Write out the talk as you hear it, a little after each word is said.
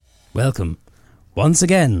Welcome, once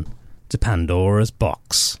again, to Pandora's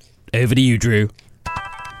Box. Over to you, Drew.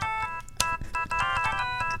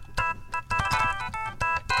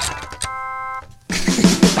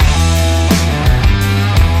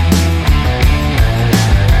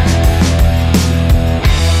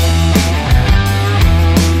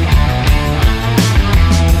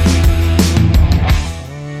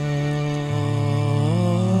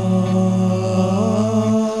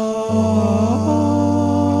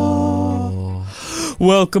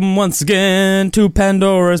 Welcome once again to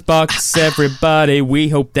Pandora's Box, everybody. We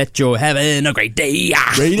hope that you're having a great day.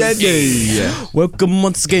 Great day. Welcome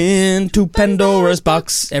once again to Pandora's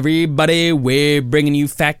Box, everybody. We're bringing you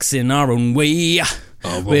facts in our own way.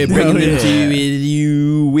 We're bringing them to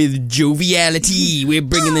you with joviality. We're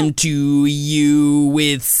bringing them to you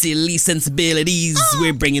with silly sensibilities.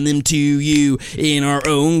 We're bringing them to you in our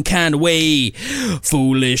own kind of way.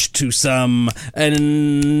 Foolish to some,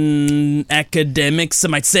 and academic, some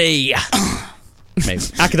might say. Maybe.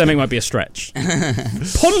 Academic might be a stretch.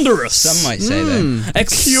 Ponderous. Some might say that.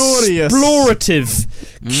 Explorative.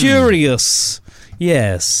 Curious.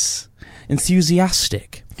 Yes.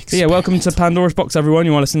 Enthusiastic. So yeah, welcome to Pandora's Box, everyone.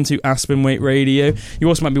 You are listening to Aspen Weight Radio. You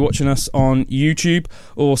also might be watching us on YouTube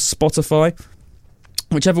or Spotify.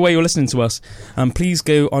 Whichever way you're listening to us, please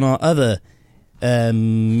go on our other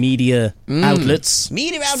media outlets,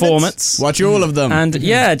 formats. Watch all of them. And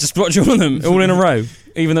yeah, just watch all of them, all in a row,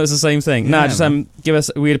 even though it's the same thing. Yeah, give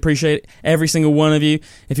us, we'd appreciate every single one of you.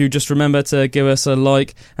 If you just remember to give us a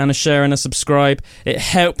like and a share and a subscribe, it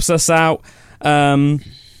helps us out.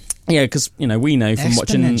 Yeah, because we know from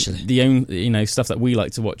watching the own stuff that we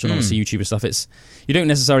like to watch on obviously YouTube and stuff. It's you don't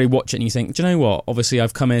necessarily watch it and you think, do you know what? Obviously,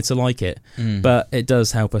 I've come here to like it, but it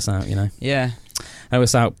does help us out. Yeah, help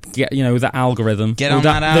us out. Get that algorithm. Get on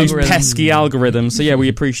that algorithm. Those pesky algorithms. So yeah, we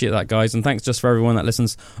appreciate that, guys, and thanks just for everyone that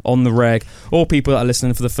listens on the reg, or people that are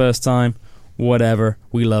listening for the first time. Whatever,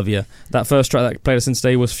 we love you. That first track that played us in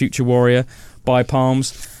today was Future Warrior by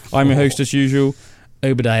Palms. I'm your host as usual,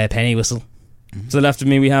 Obadiah Pennywhistle. To the left of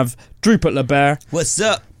me we have Drupet Le Bear. What's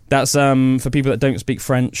up? That's for people that don't speak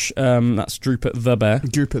French, that's Drupet the Bear.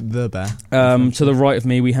 Drupet the Bear. To the right of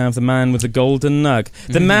me we have the man with the golden nug.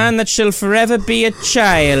 The man that shall forever be a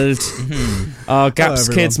child. Our Gaps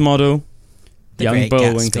Kids model. Young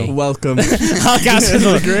Bullwinkle. Welcome. Our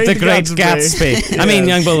Gatsby. The great Gatsby. I mean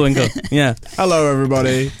Young Bullwinkle. Yeah. Hello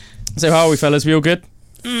everybody. So how are we, fellas? We all good?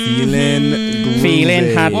 Feeling.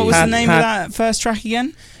 What was the name of that first track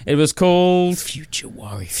again? It was called Future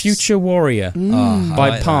Warrior. Future Warrior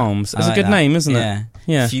by Palms. It's a good name, isn't it?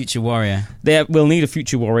 Yeah. Future Warrior. We'll need a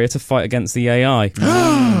future warrior to fight against the AI.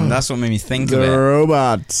 That's what made me think of it. The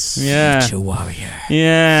robots. Yeah. Future Warrior.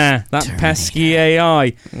 Yeah. That pesky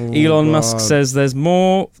AI. Elon Musk says there's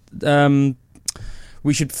more.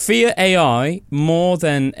 We should fear AI more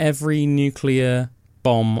than every nuclear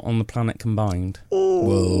bomb on the planet combined.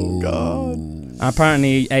 Oh, God.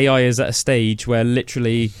 Apparently AI is at a stage where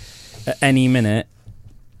literally at any minute,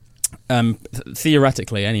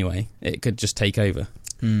 theoretically anyway, it could just take over.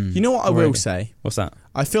 You know what I will say? What's that?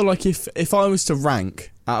 I feel like if I was to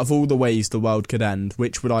rank out of all the ways the world could end,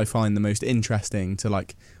 which would I find the most interesting to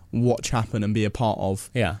watch happen and be a part of?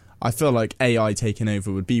 Yeah. I feel like AI taking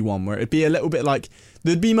over would be one where it'd be a little bit like,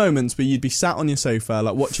 there'd be moments where you'd be sat on your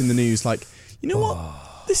sofa watching the news you know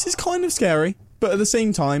what? This is kind of scary, but at the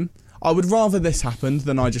same time, I would rather this happened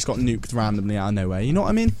than I just got nuked randomly out of nowhere. You know what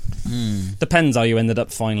I mean? Depends how you ended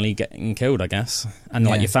up finally getting killed, I guess, and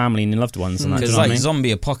your family and your loved ones. And that. Because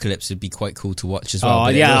zombie apocalypse would be quite cool to watch as well. Oh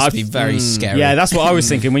yeah, it'd be very scary. Yeah, that's what I was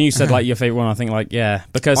thinking when you said your favourite one. I think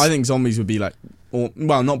because I think zombies would be not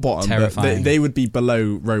bottom, terrifying. But they would be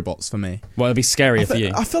below robots for me. Well, it'd be scarier for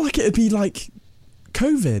you. I feel like it'd be like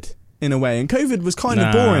COVID. In a way, and COVID was kind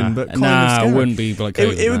of boring, but kind of scary. It wouldn't be like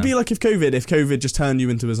COVID. It would be like if COVID just turned you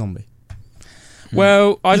into a zombie.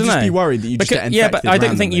 Well, I don't know. You'd just be worried that you just get infected. Yeah, but I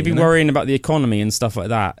don't think you'd be worrying about the economy and stuff like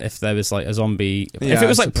that if there was a zombie. Yeah, if it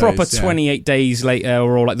was proper 28 days later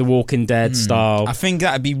or The Walking Dead style. I think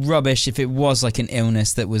that'd be rubbish if it was an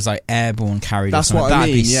illness that was airborne carried. That's what I mean.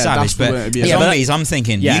 That'd be savage. But zombies, I'm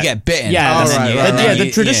thinking you get bitten. Yeah,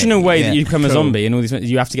 the traditional way that you become a zombie and all these,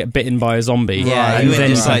 you have to get bitten by a zombie. Yeah, you would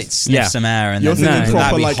just sniff some air and you're then thinking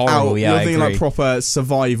proper that'd be horrible. you're thinking proper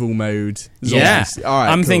survival mode. Zombies. Yeah, all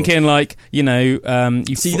right, I'm thinking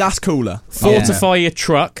you see. That's cooler. Fortify your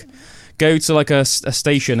truck. Go to a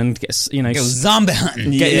station and get go zombie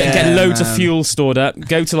hunting. Get loads of fuel stored up.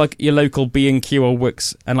 Go to your local B&Q or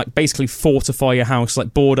Wix and basically fortify your house.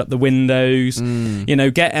 Board up the windows.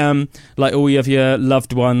 Get all of your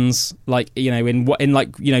loved ones.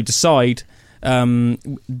 Decide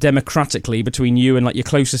democratically between you and like your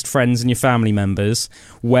closest friends and your family members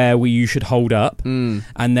where you should hold up, and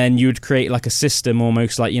then you'd create like a system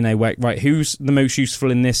almost like, you know, where, right, who's the most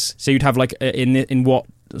useful in this, so you'd have like in what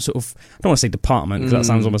sort of, I don't want to say department because that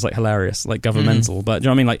sounds almost like hilarious, like governmental, but do you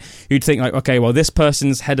know what I mean, like you'd think like, okay, well, this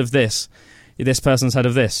person's head of this person's head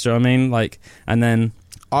of this, do you know what I mean, like, and then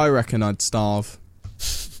I reckon I'd starve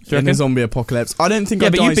you in reckon? a zombie apocalypse. I don't think yeah,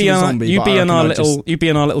 I'd but die you'd be to a in zombie, you'd but be I in our reckon I'd little you'd be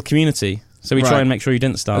in our little community, so we try Right. and make sure you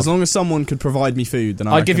didn't starve. as long as someone could provide me food, then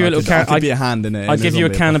I'd give you a little I could be a hand in it. I'd give you a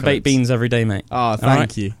can of baked beans every day, mate. Oh,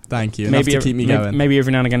 thank you. Enough Maybe to keep me going. maybe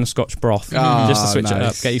every now and again a Scotch broth, Oh, just to switch it up,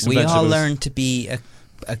 nice. get you some We vegetables. all learn to be a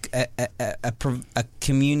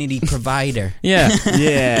community provider. Yeah.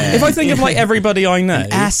 Yeah. If I think of like everybody I know,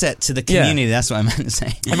 An asset to the community, that's what I meant to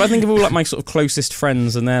say. if I think of all like my sort of closest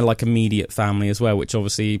friends and their like immediate family as well, which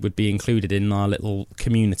obviously would be included in our little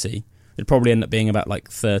community, it'd probably end up being about like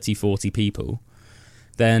 30, 40 people.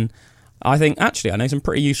 Then I think actually I know some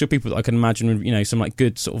pretty useful people that I can imagine with, you know, some like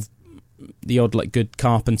good sort of the odd like good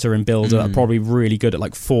carpenter and builder that are probably really good at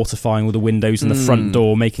like fortifying all the windows and the front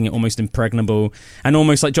door, making it almost impregnable, and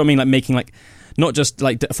almost like, do you know what I mean, like making like not just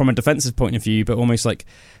like from a defensive point of view, but almost like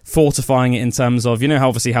fortifying it in terms of, you know, how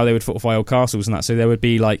obviously how they would fortify old castles and that, so there would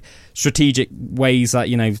be like strategic ways that,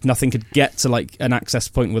 you know, nothing could get to like an access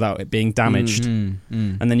point without it being damaged, and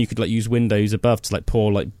then you could like use windows above to like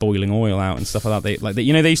pour like boiling oil out and stuff like that.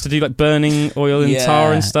 You know, they used to do like burning oil in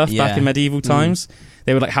tar and stuff back in medieval times.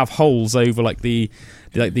 They would like have holes over like the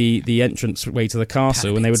entrance way to the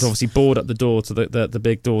castle, and they would obviously board up the door to the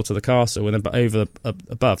big door to the castle, and then over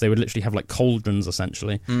above they would literally have like cauldrons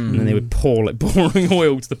essentially, and then they would pour like boiling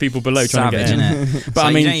oil to the people below trying to get in. Savage, But so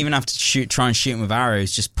I mean, you don't even have to try and shoot them with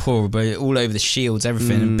arrows. Just pour all over the shields,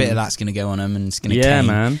 everything. A bit of that's going to go on them, and it's going to cane.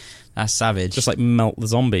 man. That's savage. Just like melt the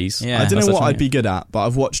zombies. Yeah. I don't That's know what what I I'd be good at, but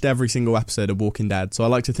I've watched every single episode of Walking Dead, so I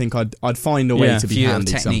like to think I'd find a way to be Few little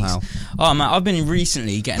handy techniques. somehow. Oh man, I've been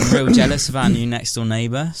recently getting real jealous of our new next door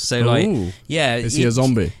neighbour. So like, Ooh. yeah, Is he a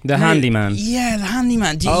zombie? The handyman. Yeah, the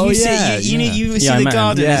handyman. You Oh, see, yeah, you yeah. see Yeah, I the met him.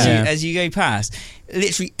 garden Yeah. as you go past.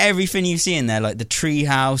 Literally everything you see in there, like the tree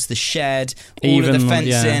house, the shed, all of Even, the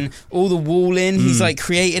fencing, yeah. all the walling. He's like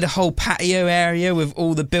created a whole patio area with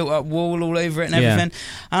all the built-up wall all over it and Yeah. everything.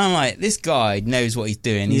 And I'm like, this guy knows what he's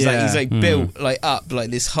doing. He's like built like up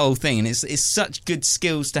like this whole thing, and it's such good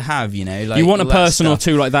skills to have, you know. Like, You want a all that person or stuff.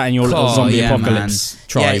 two like that in your little zombie yeah, apocalypse man.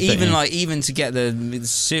 tribe. Yeah, don't you? even to get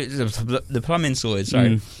the plumbing sorted.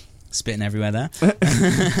 Sorry, spitting everywhere there.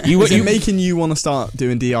 Is it making you want to start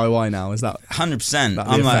doing DIY now? Is that 100%. That'd be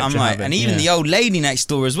I'm a like, effect you're having. and even the old lady next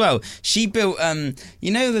door as well. She built,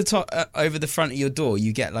 you know, the top over the front of your door.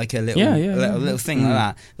 You get like a little, little thing like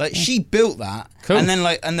that. Like she built that, Cool. and then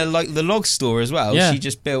the log store as well. Yeah. She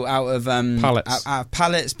just built out of Pallets. out of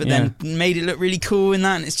pallets, but then made it look really cool in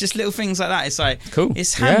that. And it's just little things like that. It's like Cool.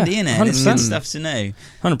 It's handy, Yeah, innit? It's 100%. good stuff to know.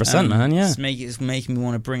 100%, man. Yeah. It's making me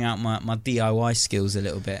want to bring out my DIY skills a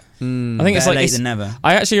little bit. I think it's Better like late than never.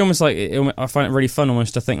 I actually almost like I find it really fun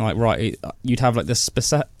almost to think like, right, you'd have like this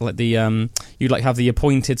you'd like have the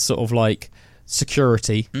appointed sort of like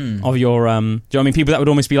security of your do you know what I mean, people that would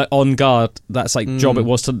almost be like on guard. That's like job it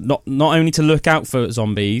was to not only to look out for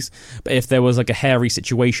zombies, but if there was like a hairy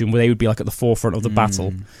situation where they would be like at the forefront of the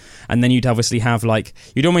battle. And then you'd obviously have like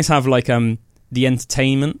you'd almost have like the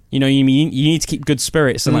entertainment, you know, you need to keep good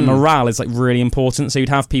spirits, and like morale is like really important. So you'd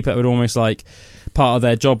have people that would almost like part of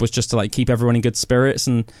their job was just to like keep everyone in good spirits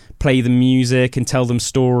and play the music and tell them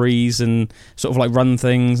stories and sort of like run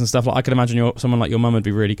things and stuff. Like I could imagine someone like your mum would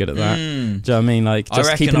be really good at that. Do you know what I mean? Like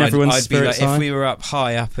just keeping everyone's spirits be like, high. if we were up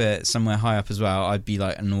high up at somewhere high up as well, I'd be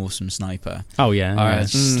like an awesome sniper. Oh yeah, I'd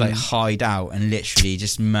just like hide out and literally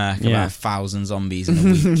just murk about 1,000 zombies in a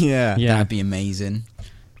week. yeah. That'd be amazing.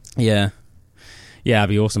 Yeah, that'd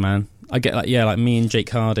be awesome, man. I get like me and Jake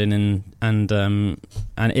Hardin and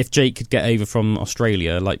if Jake could get over from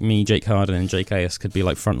Australia, like me, Jake Hardin and Jake Ayers could be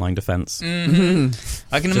like frontline defense.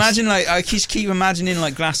 I can imagine I just keep imagining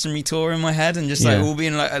like Glastonbury tour in my head and just like all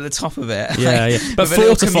being like at the top of it. But with a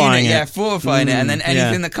little fortifying community, it. Yeah, fortifying it, and then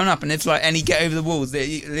anything that come up, and it's like any get over the walls,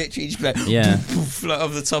 they literally just like like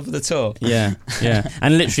over the top of the tour. Yeah,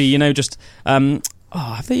 and literally, you know, just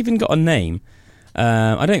have they even got a name?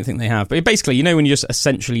 I don't think they have, but basically, you know, when you just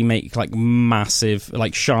essentially make like massive,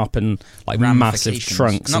 like sharpen, like massive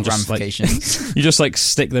trunks, not and just ramifications. like you just like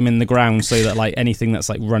stick them in the ground so that like anything that's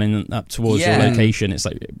like running up towards your location, it's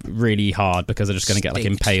like really hard because they're just going to get like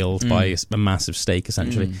impaled by a massive stake.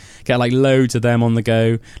 Essentially, get like loads of them on the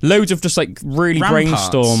go, loads of just like really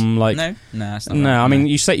brainstorm. Like no, that's not no. right, I mean,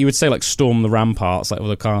 you would say like storm the ramparts, like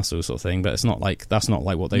with a castle sort of thing, but it's not like that's not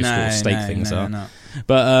like what those sort of stake things are. No.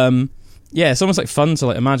 But Yeah, it's almost like fun to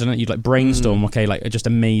like imagine it. You'd like brainstorm, like just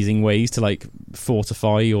amazing ways to like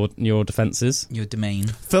fortify your defenses, your domain.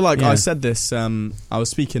 I feel like I said this. I was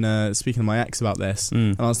speaking to my ex about this,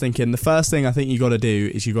 and I was thinking the first thing I think you got to do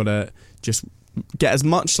is you got to just get as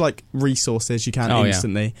much like resources you can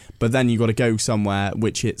instantly, but then you got to go somewhere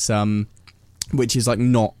which is like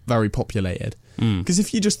not very populated. Because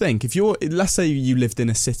if you just think, let's say you lived in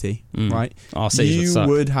a city, right? You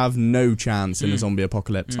would have no chance in a zombie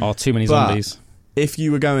apocalypse. Too many zombies. If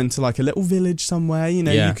you were going to like a little village somewhere,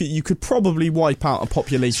 you could probably wipe out a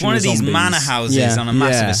population. It's one of these zombies. manor houses on a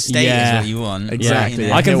massive estate is what you want.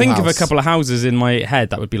 Exactly. I can think of a couple of houses in my head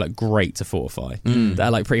that would be like great to fortify. They're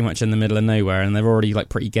like pretty much in the middle of nowhere, and they're already like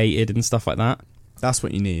pretty gated and stuff like that. That's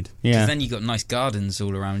what you need. Yeah. Because then you got nice gardens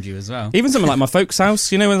all around you as well. Even something like my folks'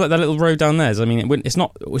 house, like that little road down there. I mean, it's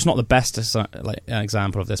not the best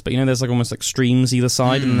example of this, but there's like almost like streams either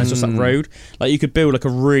side, and then there's just that road. Like you could build like a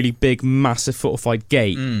really big, massive fortified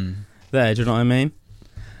gate there. Do you know what I mean?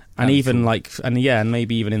 And even like, and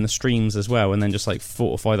maybe even in the streams as well, and then just like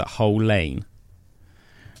fortify that whole lane.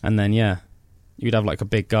 And then you'd have like a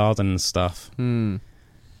big garden and stuff, and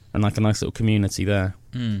like a nice little community there.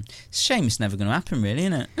 It's a shame it's never going to happen, really,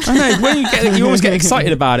 isn't it? I know. When you always get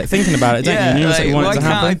excited about it, thinking about it, don't you? And you always want it to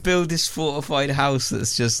happen. Why can't I build this fortified house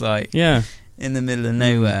that's just like in the middle of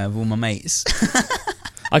nowhere with all my mates?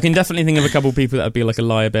 I can definitely think of a couple of people that would be like a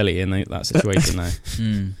liability in that situation, though. Do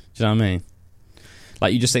you know what I mean?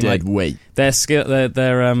 Like you just think their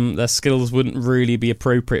skills wouldn't really be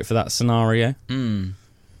appropriate for that scenario.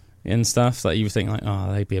 And stuff that you would think like,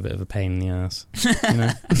 they'd be a bit of a pain in the ass.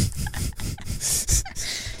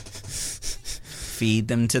 Feed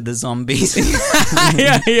them to the zombies.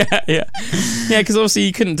 yeah. Because obviously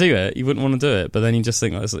you couldn't do it. You wouldn't want to do it. But then you just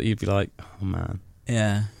think you'd be like, oh man.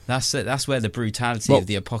 Yeah, that's it. That's where the brutality of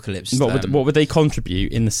the apocalypse. What would they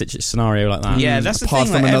contribute in the scenario like that? Yeah, that's apart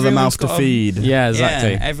the from thing. Another mouth to feed. Yeah,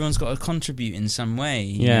 exactly. Yeah, everyone's got to contribute in some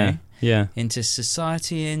way. Into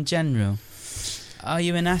society in general. Are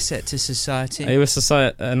you an asset to society? Are you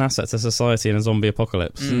an asset to society in a zombie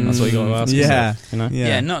apocalypse? That's what you got to ask yourself.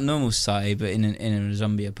 Yeah, not normal society, but in a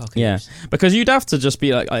zombie apocalypse. Yeah, because you'd have to just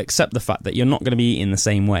be like, accept the fact that you're not going to be eating the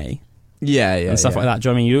same way. And stuff like that. Do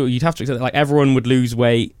you know what I mean? You'd have to accept that, like everyone would lose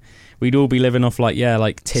weight. We'd all be living off like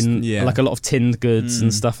like a lot of tinned goods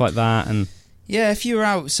and stuff like that. And if you were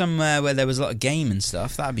out somewhere where there was a lot of game and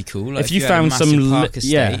stuff, that'd be cool. Like if you found some park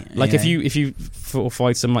estate, if you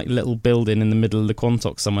fortified some like little building in the middle of the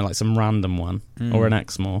Quantox somewhere, like some random one or an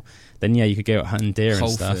Exmoor, then you could go out hunting deer and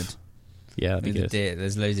stuff. Yeah, that'd be good.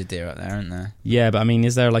 There's loads of deer out there, aren't there? Yeah, but I mean,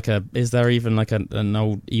 is there even like an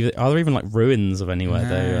old? Are there even like ruins of anywhere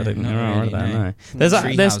though? I don't know. No. There's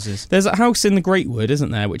that house in the Great Wood,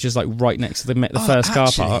 isn't there? Which is like right next to the first car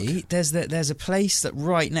park. There's a place that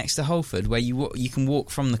right next to Holford where you can walk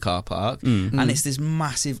from the car park, and it's this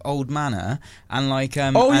massive old manor, and like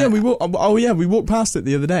we walked past it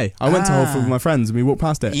the other day. I went to Holford with my friends and we walked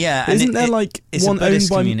past it. Yeah, isn't there like one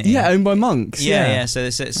owned by monks? Yeah.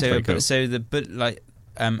 So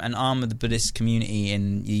an arm of the Buddhist community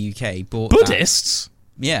in the UK bought Buddhists.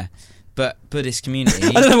 Yeah, but Buddhist community.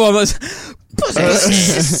 I don't know what was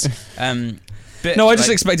Buddhists. No, I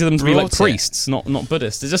just expected them to be like priests, not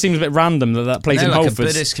Buddhists. It just seems a bit random that place in Holford. Like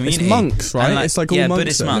a Buddhist community. It's monks, right? It's like all monks.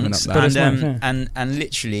 Buddhist monks, and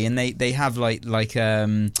literally, and they have like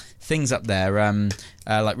things up there,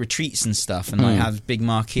 like retreats and stuff, and like have big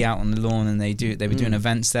marquee out on the lawn, and they were doing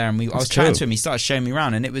events there, and I was chatting to him. He started showing me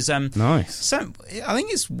around, and it was nice. So I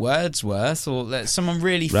think it's Wordsworth or someone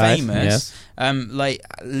really famous, like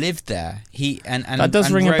lived there. He and that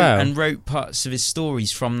does ring a bell, and wrote parts of his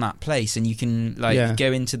stories from that place, and you can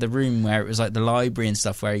go into the room where it was like the library and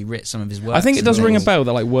stuff where he writ some of his works. I think it does ring a bell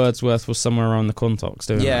that like Wordsworth was somewhere around the Quantox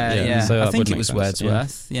doing that. Yeah. So I think it was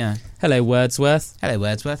Wordsworth. Yeah. Hello, Wordsworth. Hello,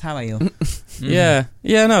 Wordsworth. How are you? Yeah.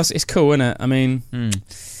 No, it's cool, isn't it? I mean,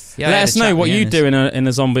 let us know what you do in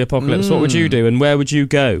a zombie apocalypse. What would you do, and where would you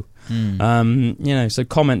go? So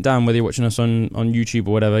comment down whether you're watching us on YouTube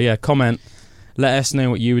or whatever. Yeah, comment. Let us know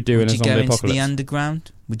what you would do in a zombie apocalypse. Would you go into the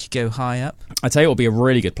underground? Would you go high up? I tell you what would be a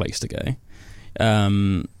really good place to go.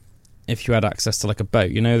 If you had access to like a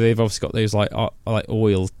boat, they've obviously got those like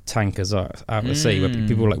oil tankers out at the sea where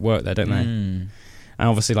people like work there, don't they? And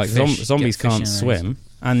obviously like zombies can't swim,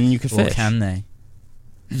 and you could fish. Or can they?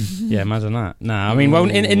 Yeah, imagine that. Nah, I mean, well,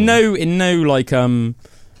 in no like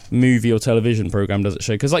movie or television program does it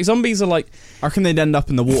show, because like zombies are like. I reckon they'd end up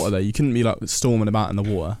in the water though. You couldn't be like storming about in the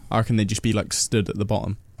water. I reckon they'd just be like stood at the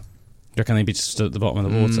bottom. you reckon they'd be just stood at the bottom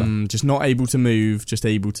of the water? Just not able to move, just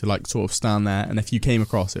able to like sort of stand there, and if you came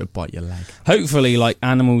across, it would bite your leg. Hopefully, like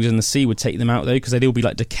animals in the sea would take them out though, because they'd all be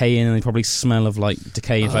like decaying, and they probably smell of like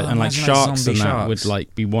decay, and like sharks and that would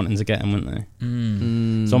like be wanting to get them, wouldn't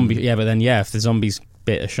they? Zombie, yeah, but then if the zombies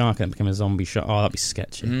bit a shark and it became a zombie shark, that'd be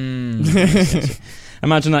sketchy.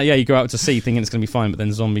 Imagine that, you go out to sea thinking it's going to be fine, but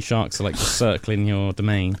then zombie sharks are like just circling your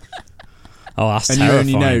domain. Oh, that's and terrifying.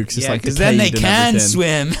 you only know because it's like because then they can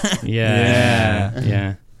everything. swim.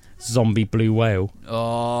 Yeah. Zombie blue whale.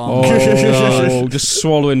 Oh, just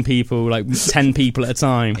swallowing people, like 10 people at a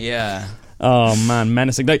time. Yeah. Oh man,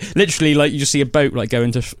 menacing. Like, literally, like you just see a boat like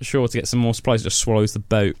going to shore to get some more supplies, it just swallows the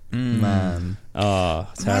boat. Man.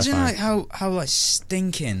 Oh, imagine like how like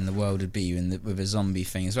stinking the world would be with a zombie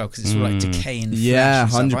thing as well, because it's all like decaying flesh. Yeah,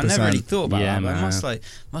 100%. 100%. I never really thought about that. Man. But it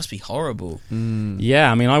must be horrible.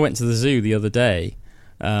 Yeah, I mean, I went to the zoo the other day.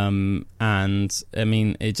 And I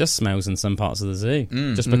mean, it just smells in some parts of the zoo,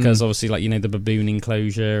 just because obviously, like, you know, the bababoon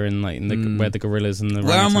enclosure and like where the gorillas and the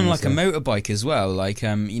well, I'm on like a motorbike as well. Like,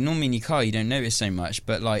 you normally in your car you don't notice so much,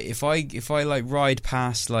 but like if I like ride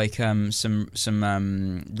past like some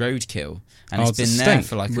roadkill and it's been there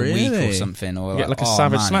for like a week or something, or like a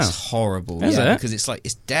savage smell. It's horrible. Is it? Because it's like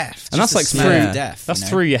it's death, and that's like through death. That's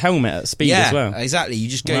through your helmet at speed as well. Exactly. You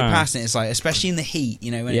just go past it. It's like, especially in the heat,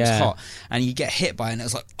 you know, when it's hot and you get hit by it, and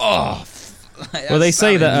it's like, well, they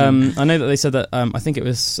say that I know that they said that I think it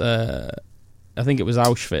was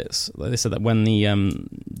Auschwitz. They said that when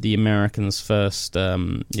the Americans first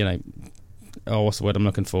what's the word I'm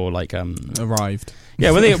looking for, like arrived.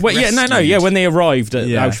 Yeah, when they when they arrived at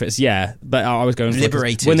Auschwitz, but I was going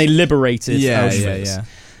liberated when they liberated Auschwitz. Yeah.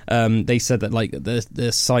 They said that like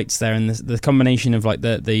the sights there and the combination of like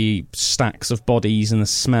the stacks of bodies and the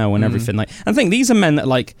smell and everything, like, and I think these are men that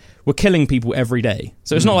like were killing people every day,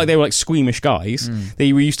 so it's not like they were like squeamish guys.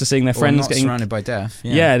 They were used to seeing their friends getting surrounded by death.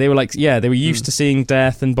 They were like they were used to seeing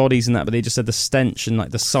death and bodies and that, but they just said the stench and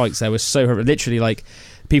like the sights there was so horrible. Literally, like,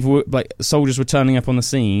 people were, like, soldiers were turning up on the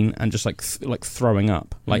scene and just like throwing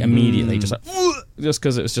up like immediately, just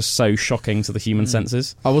because it was just so shocking to the human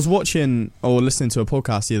senses. I was watching or listening to a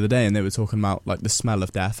podcast the other day, and they were talking about like the smell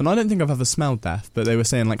of death, and I don't think I've ever smelled death, but they were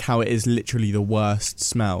saying like how it is literally the worst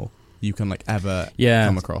smell you can like ever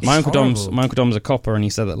come across. My uncle Dom's a copper, and he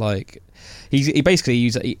said that like he basically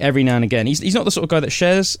every now and again, he's not the sort of guy that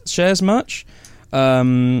shares much.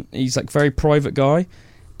 He's like a very private guy.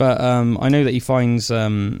 But I know that he finds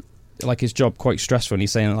like his job quite stressful, and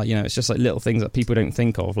he's saying, like, you know, it's just like little things that people don't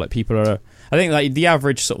think of. Like, people are, I think, like the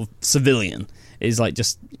average sort of civilian is like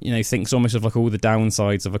just, you know, thinks almost of like all the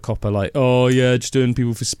downsides of a copper, like, oh yeah, just doing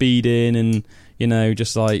people for speeding and, you know,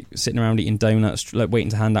 just like sitting around eating donuts, like waiting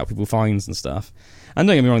to hand out people fines and stuff. And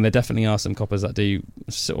don't get me wrong, there definitely are some coppers that do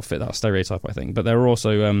sort of fit that stereotype, I think. But there are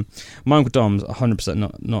also my Uncle Dom's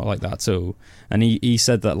 100% not like that at all. And he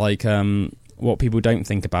said that like what people don't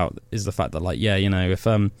think about is the fact that, like, yeah, you know,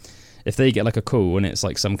 if they get like a call and it's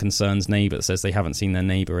like some concerned neighbour that says they haven't seen their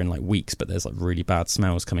neighbour in like weeks, but there's like really bad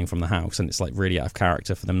smells coming from the house, and it's like really out of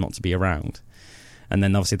character for them not to be around. And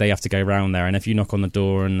then obviously they have to go around there, and if you knock on the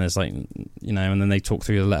door and there's like, you know, and then they talk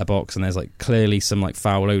through the letterbox and there's like clearly some like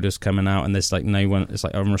foul odours coming out, and there's like no one, it's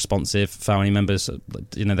like unresponsive family members,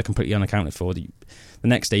 you know, they're completely unaccounted for. The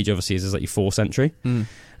next stage obviously is like your forced entry. And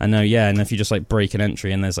and if you just like break an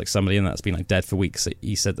entry and there's like somebody in that's been like dead for weeks,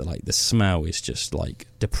 he said that like the smell is just like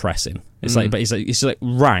depressing. It's like, but it's just like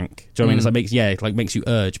rank. Do you know what I mean? It's like makes you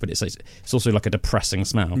urge, but it's also like a depressing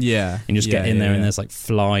smell. Yeah, and you just get in there and there's like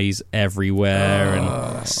flies everywhere, and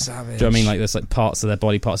that's savage. Do you know what I mean? Like there's like parts of their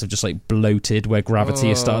body parts have just like bloated where gravity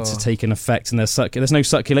has started to take an effect, and there's no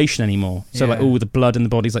circulation anymore. So like all the blood in the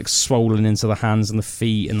body's like swollen into the hands and the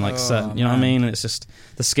feet, and like certain, you know what I mean? And it's just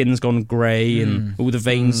the skin's gone grey and all the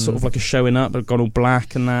veins sort of like are showing up, but gone all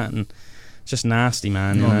black and that, and it's just nasty,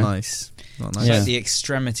 man. Not you know? Nice. Not nice. It's like the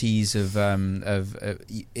extremities of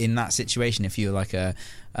in that situation. If you're like a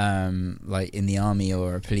like in the army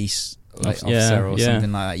or a police officer or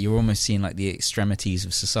something like that, you're almost seeing like the extremities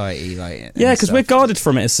of society. Like because we're guarded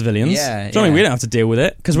from it as civilians. Do you know what I mean? We don't have to deal with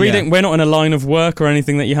it because we're not in a line of work or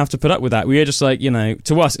anything that you have to put up with that. We're just like, you know,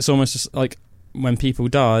 to us it's almost just like when people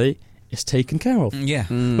die, it's taken care of.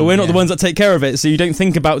 But we're not the ones that take care of it, so you don't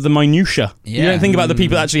think about the minutiae. You don't think about the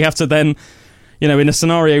people that actually have to then, you know, in a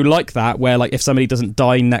scenario like that, where like if somebody doesn't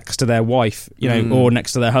die next to their wife, you know, or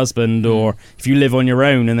next to their husband, or if you live on your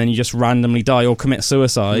own and then you just randomly die or commit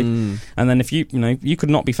suicide, and then if you know, you could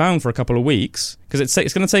not be found for a couple of weeks, because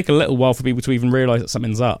it's going to take a little while for people to even realise that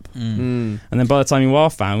something's up, and then by the time you are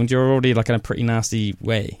found, you're already like in a pretty nasty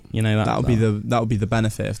way. You know, that would be the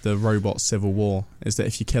benefit of the robot civil war, is that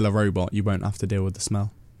if you kill a robot, you won't have to deal with the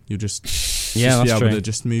smell. You'll just Yeah, be that's able true. to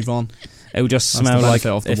just move on. It would just That's smell the like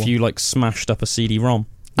benefit of the if wall. you like smashed up a CD-ROM.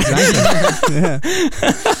 Exactly. Yeah.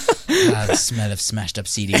 The smell of smashed up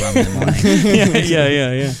CD-ROM in the morning.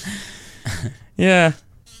 yeah. Yeah.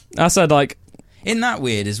 I said like, Isn't that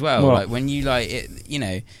weird as well? What? Like when you like it, you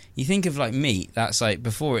know, you think of like meat that's like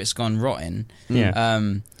before it's gone rotten. yeah.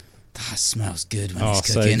 That smells good when Oh,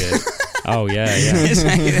 it's so cooking. good. Oh yeah. It's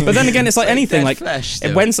like- But then again, it's like anything. dead Like flesh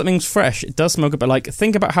still. when something's fresh, it does smell good. But like,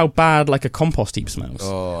 think about how bad like a compost heap smells.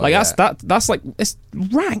 Oh, like yeah. that's like it's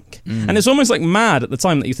rank, and it's almost like mad at the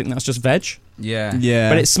time that you think that's just veg, yeah. Yeah.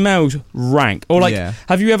 but it smells rank. Or like, Yeah.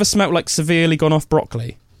 have you ever smelt like severely gone off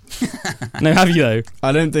broccoli? No, have you though?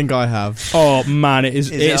 I don't think I have. Oh man, it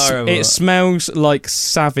is. Is it horrible? It smells like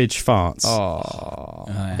savage farts. Oh,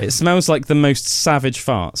 yeah. It smells like the most savage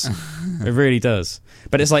farts. It really does.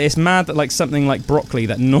 But it's like it's mad that like something like broccoli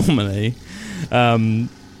that normally,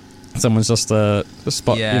 someone's just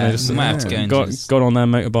spot. Yeah, You know, just we might have to go and got just- on their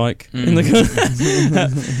motorbike in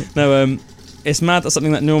the no. It's mad that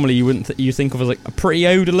something that normally you wouldn't you think of as like a pretty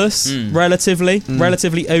odorless,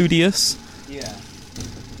 relatively odious. Yeah.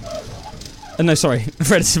 No, sorry,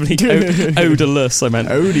 relatively odorless. I meant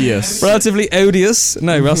Odious. relatively odious.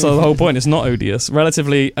 No, that's the whole point. It's not odious.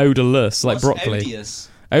 Relatively odorless, like broccoli. Odious?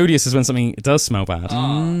 Odious is when something does smell bad.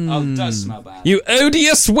 Oh, it does smell bad. You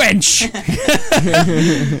odious wench!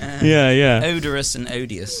 yeah. Odorous and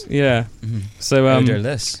odious. Yeah. So,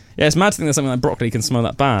 Odorless. yeah, it's mad to think that something like broccoli can smell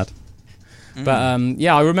that bad. But,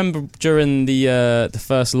 yeah, I remember during the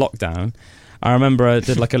first lockdown, I remember I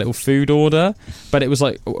did like a little food order, but it was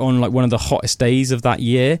like on like one of the hottest days of that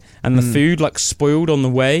year, and the food like spoiled on the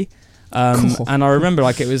way. Cool. And I remember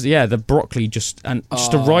like it was the broccoli just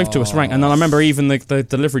arrived to us rank, and then I remember even the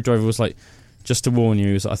delivery driver was like, just to warn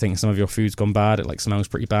you, I think some of your food's gone bad. It like smells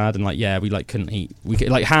pretty bad, and like we like couldn't eat.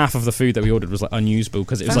 Like half of the food that we ordered was like unusable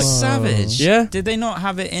because it was That's like savage. Yeah. Did they not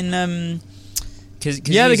have it in Cause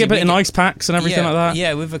yeah, they get it in ice packs and everything like that.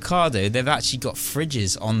 Yeah, with avocado, they've actually got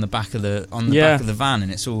fridges on the back of the Yeah. back of the van,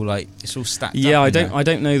 and it's all stacked. Yeah, up I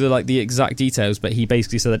don't know the exact details, but he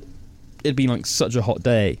basically said that it'd been like such a hot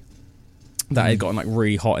day that it got like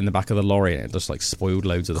really hot in the back of the lorry, and it just like spoiled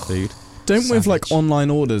loads of the food. Don't with like Savage.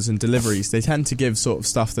 online orders and deliveries, they tend to give sort of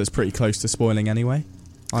stuff that's pretty close to spoiling anyway.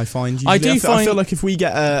 I find usually. I feel like if we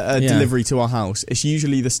get a delivery to our house, it's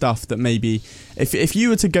usually the stuff that maybe if you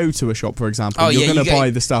were to go to a shop, for example, you're going to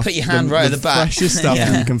buy the stuff, put your hand right at the back, freshest stuff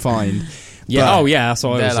that you can find. Yeah. But, That's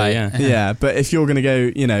what I was saying. Yeah. yeah, but if you're going to go,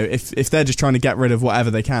 you know, if they're just trying to get rid of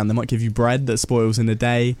whatever they can, they might give you bread that spoils in a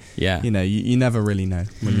day. Yeah. You know, you never really know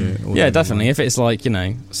when you're ordering. Yeah, definitely. If it's like, you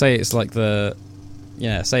know, say it's like I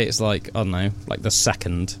don't know, like the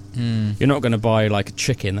second. You're not going to buy like a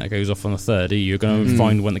chicken that goes off on the 3rd, are you? You're going to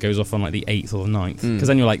find one that goes off on like the 8th or the 9th. Because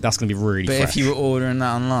then you're like, that's going to be really But fresh. if you were ordering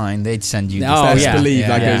that online, they'd send you. Best believe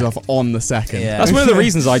that yeah. goes off on the 2nd. Yeah. That's one of the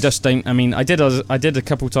reasons I just don't. I mean, I did a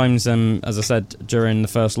couple times, as I said, during the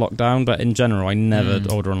first lockdown. But in general, I never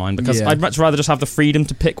order online because Yeah. I'd much rather just have the freedom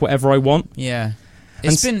to pick whatever I want. Yeah.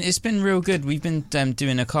 It's been real good. We've been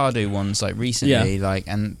doing Ocado ones like recently,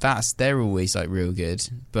 and they're always like real good.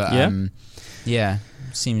 But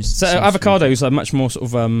seems So avocados are much more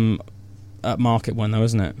sort of upmarket one though,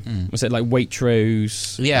 isn't it? Was it like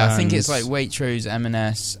Waitrose? Yeah, I think it's like Waitrose,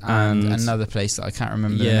 M&S, and another place that I can't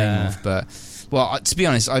remember the name of. But to be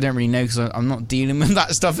honest, I don't really know because I'm not dealing with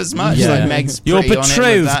that stuff as much. Yeah. Like Meg's Your pretty on it with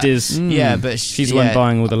betrothed that. is. Yeah, but She's the one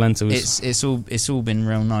buying all the lentils. It's all been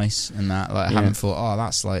real nice and that. Like I haven't thought,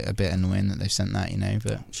 that's like a bit annoying that they've sent that, you know.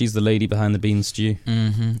 But she's the lady behind the bean stew.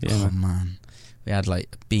 Mm-hmm. Yeah. Oh man, we had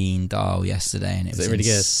like bean dal yesterday, and it was really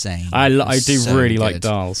insane. I do So really good. like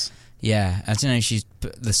dals. Yeah, I don't know. She's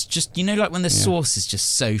this just like when the sauce is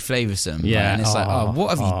just so flavoursome. Yeah, like, and it's like, what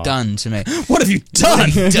have you done to me? What have you done? What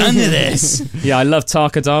have you done to this? Yeah, I love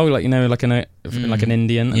tarka dal, like like an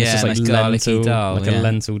Indian, and it's just like nice garlicky lentil, dal, like a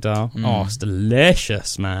lentil dal. Oh, it's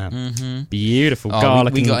delicious, man. Mm-hmm. Beautiful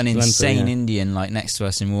garlic. We got an lentil, insane Indian like next to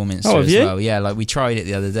us in Warminster have as you? well. Yeah, like we tried it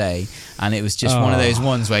the other day, and it was just one of those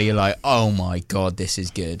ones where you're like, oh my god, this is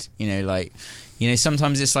good. You know,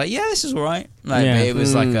 sometimes it's like, yeah, this is all right. Like, but it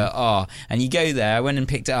was like and you go there. I went and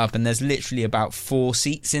picked it up, and there's literally about 4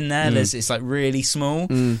 seats in there. It's like really small,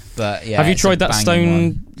 but yeah. Have you it's tried a that banging stone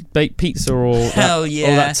one. baked pizza or Hell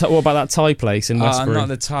yeah? What about that Thai place in Westbury? Not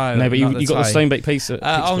the Thai. No, but not you got the Thai. stone baked pizza.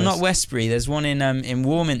 Not Westbury. There's one in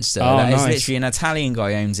Warminster. Oh, that is nice. literally an Italian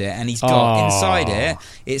guy owns it, and he's got inside it.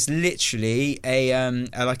 It's literally a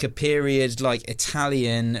like a period like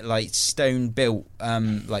Italian like stone built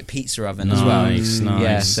like pizza oven as well. Nice.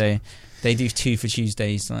 Yeah. So They do 2 for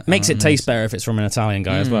Tuesdays. Makes it taste better if it's from an Italian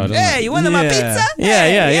guy as well, doesn't Yeah, it? you want my pizza?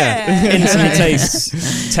 Yeah. Instantly tastes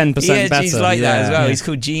 10% better. He's like that as well. He's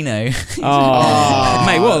called Gino. Oh,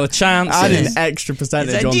 mate, what a chance! Add an extra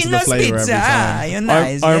percentage onto the flavour every time. You're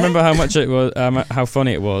nice, I remember how much it was, how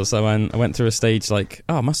funny it was. I went through a stage like,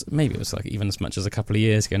 maybe it was like even as much as a couple of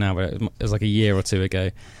years ago now, but it was like a year or two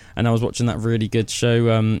ago. And I was watching that really good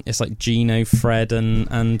show. It's like Gino, Fred, and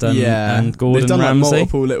Gordon They've done Ramsay. Like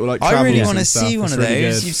multiple little like. I really want to see one of those. Really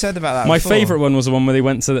you've said about that. My before. favourite one was the one where they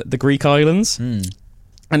went to the Greek islands, and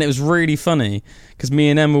it was really funny because me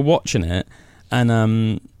and Em were watching it,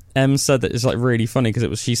 and Em said that it's like really funny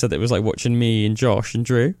because she said that it was like watching me and Josh and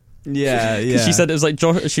Drew. Yeah. She said it was like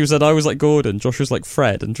Josh. She said I was like Gordon, Josh was like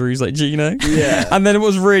Fred, and Drew's like Gino. Yeah. And then it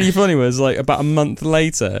was really funny was like about a month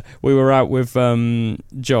later we were out with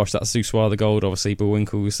Josh, that's Zousoir the Gold, obviously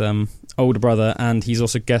Bullwinkle's older brother, and he's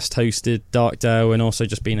also guest hosted Darkdale and also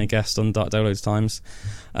just been a guest on Darkdale loads of times.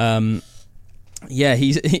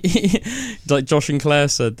 He's like Josh and Claire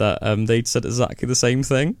said that they'd said exactly the same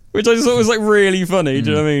thing, which I just thought was like really funny.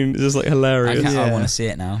 Do you know what I mean? It's just like hilarious. I want to see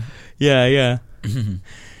it now. Yeah.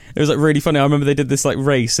 It was like really funny. I remember they did this like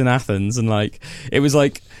race in Athens, and like it was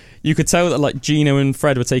like you could tell that like Gino and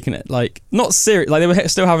Fred were taking it like not serious, like they were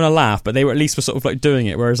still having a laugh, but they were at least were sort of like doing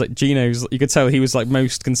it. Whereas like Gino's, you could tell he was like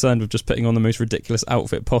most concerned with just putting on the most ridiculous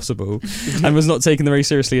outfit possible, and was not taking the race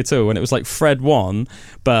seriously at all. And it was like Fred won,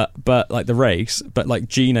 but like the race, but like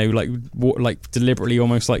Gino like deliberately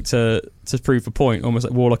almost like to prove a point, almost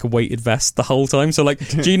like wore like a weighted vest the whole time. So like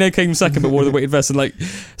Gino came second but wore the weighted vest, and like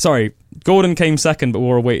Gordon came second but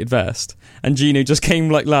wore a weighted vest, and Gino just came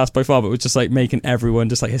like last by far, but was just like making everyone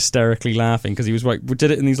just like hysterically laughing because he was like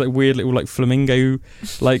did it in these like weird little like flamingo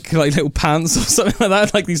like little pants or something like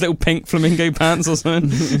that, like these little pink flamingo pants or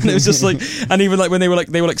something. And it was just like, and even like when they were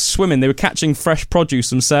like swimming, they were catching fresh produce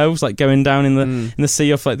themselves, like going down in the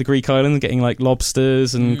sea off like the Greek islands, getting like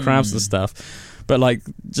lobsters and crabs and stuff. But like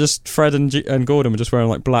just Fred and Gordon were just wearing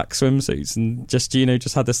like black swimsuits, and just Gino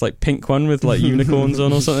just had this like pink one with like unicorns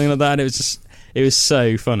on or something like that, and it was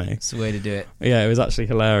so funny. It's the way to do it. Yeah, it was actually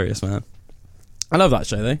hilarious, man. I love that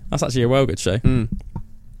show though. That's actually a well good show.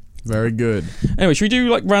 Very good. Anyway, should we do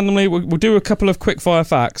like randomly? We'll do a couple of quickfire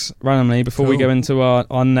facts randomly before we go into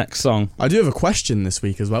our next song. I do have a question this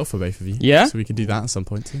week as well for both of you. Yeah, so we could do that at some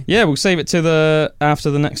point too. Yeah, we'll save it to after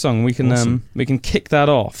the next song. We can we can kick that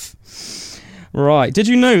off. Right. Did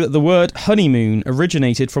you know that the word honeymoon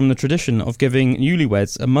originated from the tradition of giving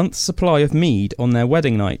newlyweds a month's supply of mead on their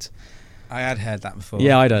wedding night? I had heard that before.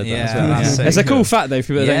 Yeah, I'd heard that as well. That's so it's a cool cool fact, though, for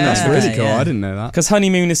people that don't know. That's really cool. I didn't know that. Because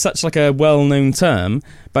honeymoon is such like a well-known term,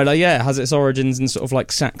 but it has its origins in sort of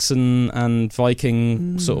like Saxon and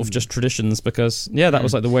Viking sort of just traditions, because, that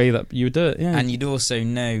was like the way that you would do it, And you'd also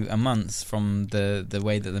know a month from the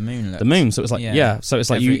way that the moon looked. The moon, so it's like, so it's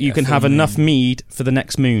like you can have enough mead for the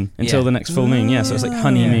next moon until the next full moon, so it's like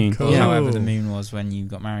honeymoon. Cool. However the moon was when you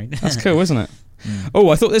got married. That's cool, isn't it? Oh,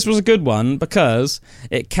 I thought this was a good one because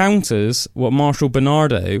it counters what Marshal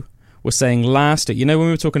Bernardo was saying last week. You know when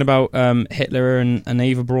we were talking about Hitler and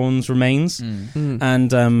Eva Braun's remains?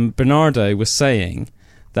 And Bernardo was saying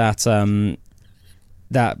that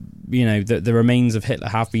that the remains of Hitler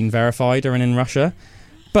have been verified are in Russia.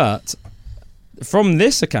 But from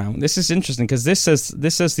this account, this is interesting because this says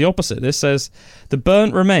the opposite. This says the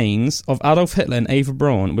burnt remains of Adolf Hitler and Eva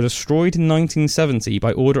Braun were destroyed in 1970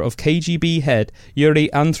 by order of KGB head Yuri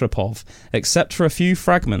Andropov, except for a few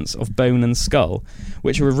fragments of bone and skull,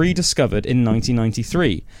 which were rediscovered in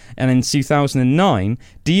 1993. And in 2009,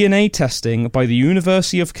 DNA testing by the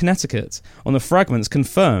University of Connecticut on the fragments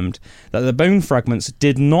confirmed that the bone fragments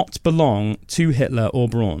did not belong to Hitler or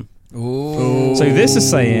Braun. Ooh. So this is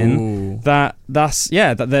saying that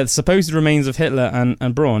that the supposed remains of Hitler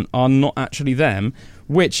and Braun are not actually them,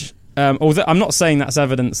 which although I'm not saying that's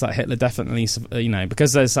evidence that Hitler definitely,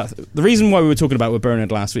 because there's that, the reason why we were talking about with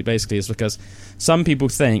Bernard last week basically is because some people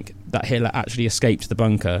think that Hitler actually escaped the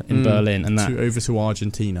bunker in Berlin and that over to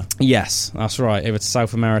Argentina. Yes, that's right, over to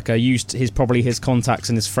South America, used his contacts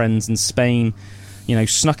and his friends in Spain.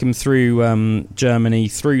 Snuck him through Germany,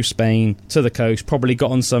 through Spain, to the coast, probably got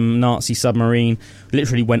on some Nazi submarine,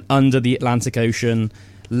 literally went under the Atlantic Ocean,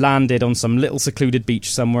 landed on some little secluded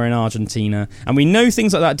beach somewhere in Argentina. And we know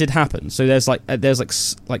things like that did happen. So there's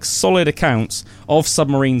solid accounts of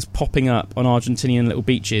submarines popping up on Argentinian little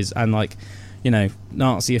beaches and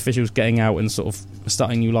Nazi officials getting out and sort of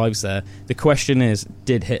starting new lives there. The question is,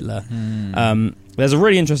 did Hitler? There's a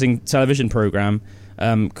really interesting television program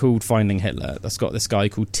called Finding Hitler that's got this guy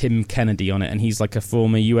called Tim Kennedy on it, and he's like a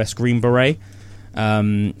former US Green Beret,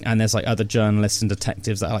 And there's like other journalists and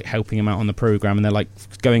detectives that are like helping him out on the program, and they're like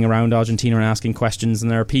going around Argentina and asking questions.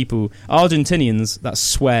 And there are people, Argentinians, that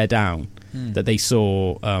swear down that they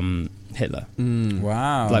saw Hitler.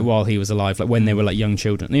 Wow. Like while he was alive, like when they were like young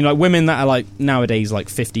children. You know, like women that are like nowadays like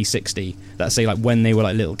 50, 60, that say like when they were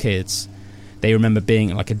like little kids, they remember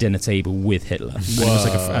being at like a dinner table with Hitler.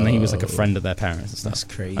 And he was like a friend of their parents and stuff. That's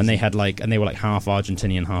crazy. And they had like, and they were like half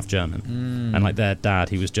Argentinian, half German. And like their dad,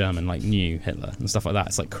 who was German, like knew Hitler and stuff like that.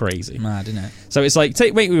 It's like crazy. Mad, isn't it? So it's like,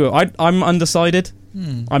 I'm undecided.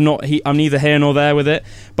 I'm neither here nor there with it.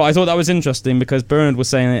 But I thought that was interesting because Bernard was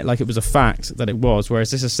saying it like it was a fact that it was,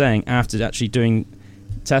 whereas this is saying after actually doing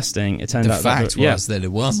testing, it turned out the fact was that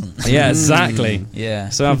it wasn't. Yeah, exactly. Yeah.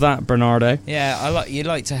 So have that, Bernardo. Yeah, you'd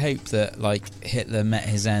like to hope that like Hitler met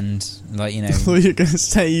his end, like, you know. I thought you were going to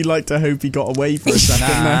say you like to hope he got away for a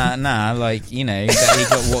second. Nah, like, you know, that he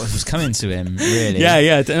got what was coming to him, really.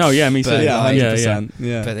 Yeah. No, yeah, me too. Yeah, 100%.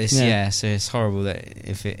 Yeah. But this, so it's horrible that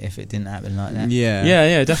if it didn't happen like that.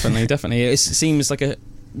 Yeah, definitely. It seems like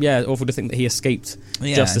awful to think that he escaped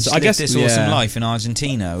justice. I guess this awesome life in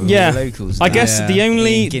Argentina with the locals. I guess the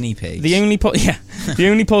only guinea pigs. The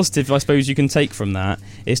only positive I suppose you can take from that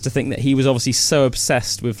is to think that he was obviously so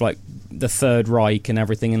obsessed with like the Third Reich and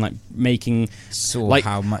everything, and like making like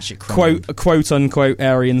how much it crumbled. quote unquote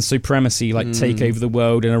Aryan supremacy, like take over the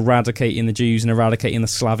world and eradicating the Jews and eradicating the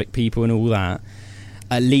Slavic people and all that.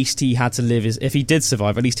 At least he had to live if he did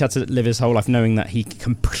survive, at least he had to live his whole life knowing that he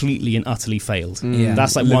completely and utterly failed.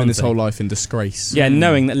 That's like living his whole life in disgrace.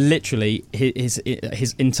 Knowing that literally his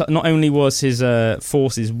not only was his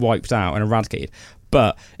forces wiped out and eradicated,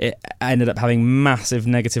 but it ended up having massive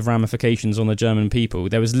negative ramifications on the German people.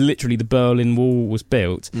 There was literally the Berlin Wall was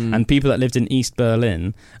built, and people that lived in East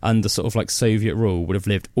Berlin under sort of like Soviet rule would have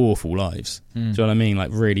lived awful lives. Do you know what I mean? Like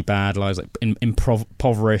really bad lives, like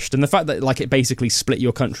impoverished, and the fact that like it basically split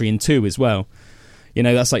your country in two as well. You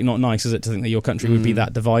know, that's like not nice, is it, to think that your country would be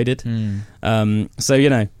that divided? So you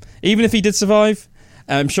know, even if he did survive,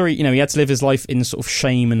 I'm sure he had to live his life in sort of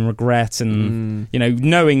shame and regret, and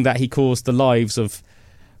knowing that he caused the lives of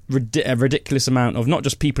a ridiculous amount of not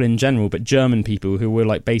just people in general, but German people who were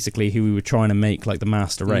like basically who we were trying to make like the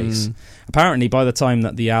master race. Apparently, by the time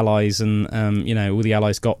that the Allies and all the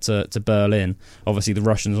Allies got to Berlin, obviously the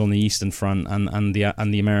Russians on the Eastern Front and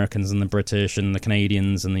the Americans and the British and the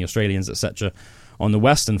Canadians and the Australians, etc., on the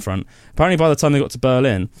Western Front. Apparently, by the time they got to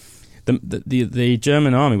Berlin, the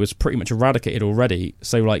German army was pretty much eradicated already.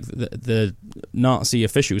 So like the Nazi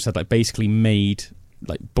officials had like basically made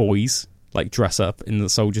like boys like dress up in the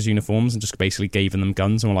soldiers' uniforms and just basically gave them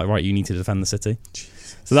guns and were like, right, you need to defend the city.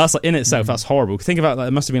 So that's like in itself, that's horrible. Think about that.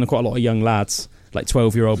 There must have been quite a lot of young lads, like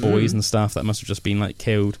 12-year-old boys and stuff, that must have just been like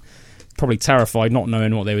killed, probably terrified, not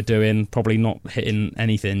knowing what they were doing, probably not hitting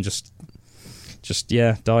anything, just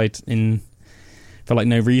died for like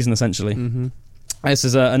no reason essentially. This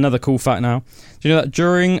is another cool fact now. Do you know that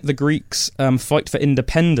during the Greeks' fight for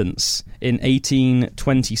independence in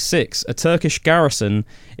 1826, a Turkish garrison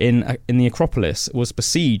in the Acropolis was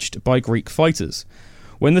besieged by Greek fighters?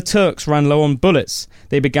 When the Turks ran low on bullets,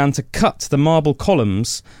 they began to cut the marble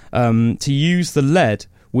columns to use the lead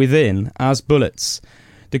within as bullets.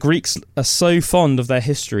 The Greeks are so fond of their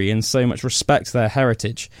history and so much respect their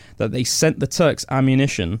heritage that they sent the Turks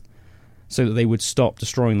ammunition so that they would stop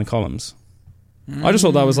destroying the columns. I just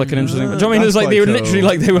thought that was like an interesting. Do you know what I mean? It was like they were literally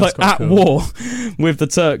like they were like at war with the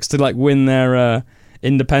Turks to like win their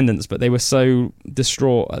independence, but they were so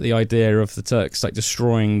distraught at the idea of the Turks like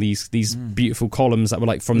destroying these beautiful columns that were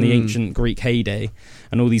like from the ancient Greek heyday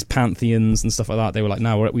and all these pantheons and stuff like that. They were like,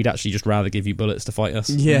 no, we'd actually just rather give you bullets to fight us.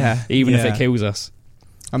 Yeah, even if it kills us.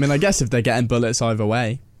 I mean, I guess if they're getting bullets either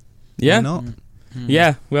way, why not?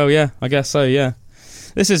 Yeah, well, yeah, I guess so. Yeah.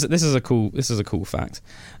 This is a cool fact.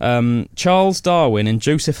 Charles Darwin and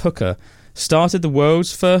Joseph Hooker started the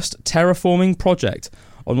world's first terraforming project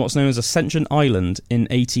on what's known as Ascension Island in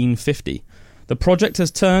 1850. The project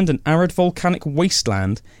has turned an arid volcanic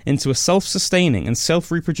wasteland into a self-sustaining and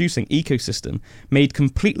self-reproducing ecosystem made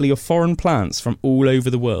completely of foreign plants from all over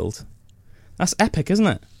the world. That's epic, isn't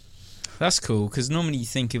it? That's cool, because normally you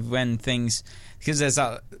think of when things... Because there's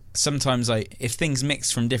that... Sometimes, like, if things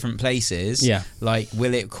mix from different places, like,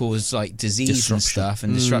 will it cause, like, disease and stuff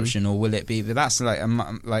and disruption, or will it be... But that's, like,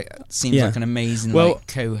 seems like an amazing, like,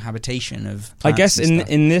 cohabitation of plants. I guess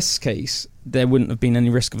in this case, there wouldn't have been any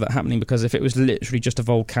risk of that happening, because if it was literally just a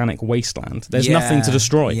volcanic wasteland, there's nothing to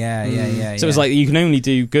destroy. So it's like, you can only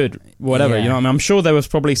do good, whatever, you know what I mean? I'm sure there was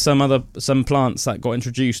probably some plants that got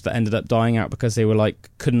introduced that ended up dying out because they were, like,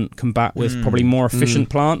 couldn't combat with probably more efficient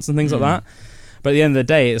plants and things like that. But at the end of the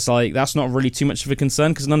day, it's like that's not really too much of a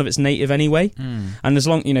concern because none of it's native anyway. And as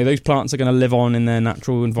long those plants are going to live on in their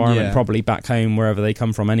natural environment, probably back home wherever they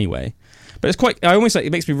come from anyway. But it's quite. I almost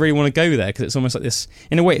it makes me really want to go there because it's almost like this.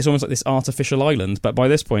 In a way, it's almost like this artificial island. But by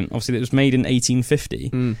this point, obviously, it was made in 1850,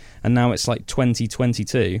 and now it's like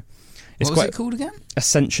 2022. It's what was it called again?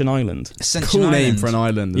 Ascension Island. Cool name for an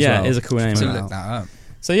island as well. Yeah, it is a cool name. To look that up.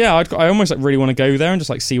 So yeah, I almost really want to go there and just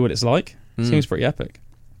like see what it's like. Seems pretty epic.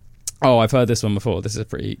 Oh, I've heard this one before. This is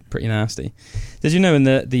pretty nasty. Did you know in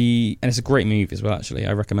the and it's a great movie as well. Actually,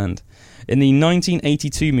 I recommend. In the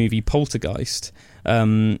 1982 movie Poltergeist,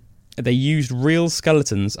 they used real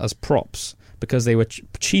skeletons as props because they were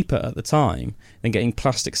cheaper at the time than getting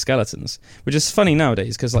plastic skeletons, which is funny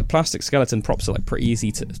nowadays because like plastic skeleton props are like pretty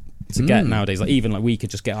easy to get nowadays. Like even like we could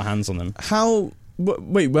just get our hands on them.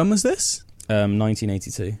 Wait, when was this?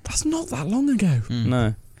 1982. That's not that long ago.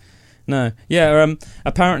 No. Yeah.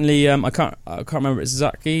 Apparently, I can't remember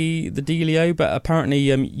exactly the dealio, but apparently,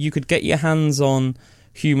 you could get your hands on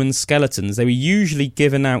human skeletons. They were usually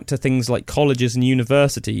given out to things like colleges and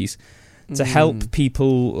universities to help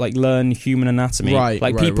people like learn human anatomy.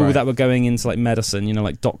 Like people that were going into like medicine,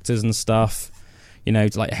 like doctors and stuff.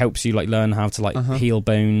 To like helps you like learn how to like heal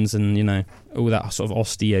bones and all that sort of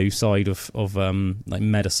osteo side of like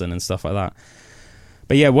medicine and stuff like that.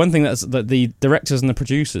 But yeah, one thing that the directors and the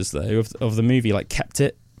producers though of the movie like kept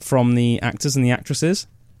it from the actors and the actresses,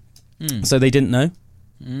 so they didn't know.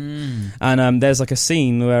 And there's like a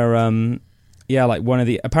scene where like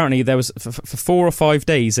apparently there was for 4 or 5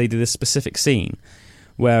 days they did this specific scene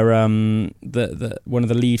where the one of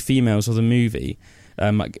the lead females of the movie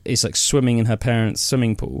is like swimming in her parents'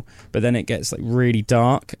 swimming pool, but then it gets like really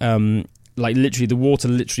dark. Like literally the water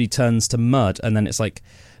literally turns to mud, and then it's like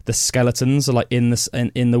the skeletons are like in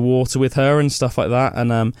the water with her and stuff like that.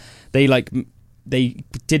 And they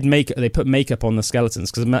put makeup on the skeletons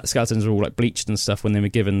because the skeletons were all like bleached and stuff when they were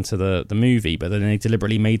given to the movie, but then they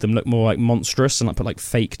deliberately made them look more like monstrous and like put like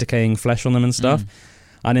fake decaying flesh on them and stuff.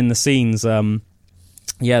 And in the scenes, the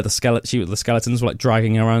skeletons were like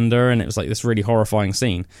dragging her under, and it was like this really horrifying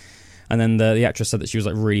scene. And then the actress said that she was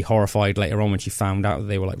like really horrified later on when she found out that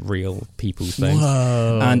they were like real people's bones.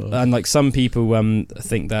 Whoa. And like some people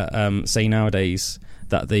think that say nowadays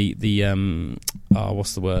that the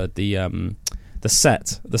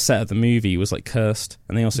set of the movie was like cursed,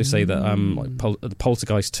 and they also say that like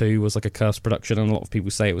Poltergeist 2 was like a cursed production, and a lot of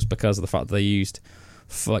people say it was because of the fact that they used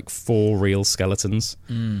like 4 real skeletons,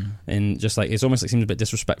 and just like it's almost like seems a bit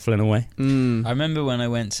disrespectful in a way. I remember when I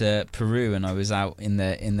went to Peru and I was out in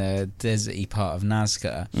the deserty part of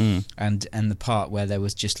Nazca, and the part where there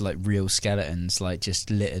was just like real skeletons like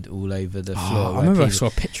just littered all over the floor. I remember I saw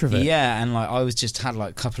a picture of it. Yeah, and like I was just had like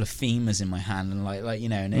a couple of femurs in my hand, and like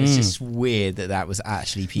and it's just weird that was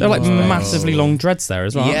actually people. They're like massively long dreads there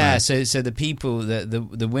as well. Yeah, so the people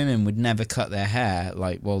the women would never cut their hair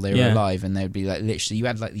like while they were alive, and they'd be like literally. You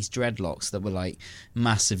had like these dreadlocks that were like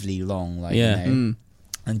massively long, like and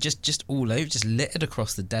just all over, just littered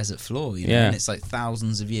across the desert floor, and it's like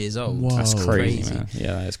thousands of years old. Whoa. That's crazy, man.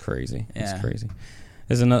 Yeah, that is crazy. That's crazy.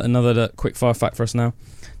 There's another quick fire fact for us now.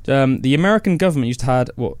 The American government used to have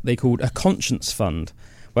what they called a conscience fund,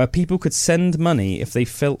 where people could send money if they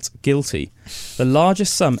felt guilty. The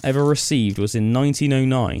largest sum ever received was in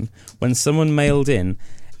 1909 when someone mailed in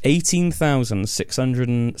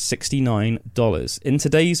 $18,669. In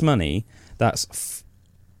today's money, that's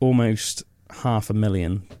almost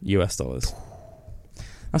 $500,000 US.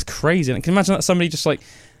 That's crazy. And can you imagine that somebody just like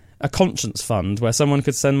a conscience fund where someone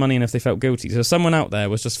could send money in if they felt guilty? So someone out there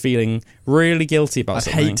was just feeling really guilty about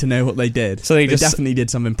something. I'd hate to know what they did. So they definitely did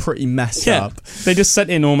something pretty messed up. They just sent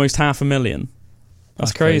in almost $500,000.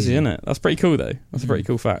 That's crazy, isn't it? That's pretty cool, though. That's a pretty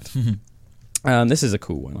cool fact. This is a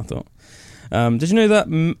cool one, I thought. Did you know that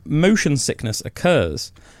motion sickness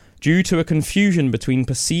occurs due to a confusion between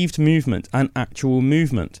perceived movement and actual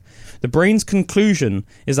movement? The brain's conclusion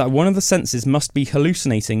is that one of the senses must be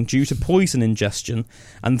hallucinating due to poison ingestion,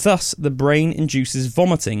 and thus the brain induces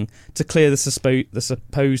vomiting to clear the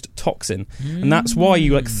supposed toxin. And that's why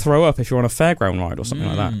you like throw up if you're on a fairground ride or something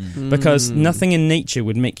like that, because nothing in nature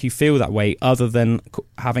would make you feel that way other than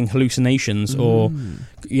having hallucinations or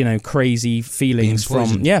crazy feelings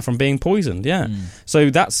from being poisoned. So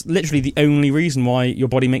that's literally the only reason why your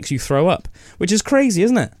body makes you throw up, which is crazy,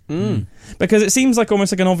 isn't it? Because it seems like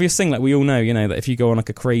almost like an obvious thing. Like we all know, that if you go on like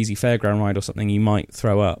a crazy fairground ride or something, you might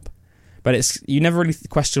throw up. But you never really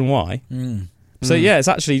question why. So yeah, it's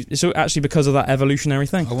actually because of that evolutionary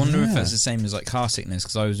thing. I wonder if that's the same as like car sickness,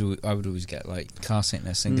 because I would always get like car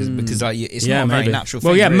sickness, and because like it's not a very natural thing.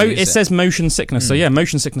 Well, yeah, really, it says motion sickness, so yeah,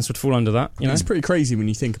 motion sickness would fall under that. You know? It's pretty crazy when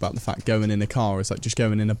you think about the fact going in a car is like just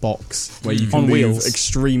going in a box where you can on move wheels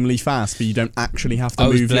extremely fast, but you don't actually have to I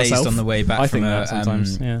was move blazed yourself. on the way back I from think that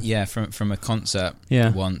sometimes, from a concert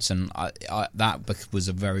once, and that was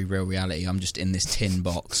a very real reality. I'm just in this tin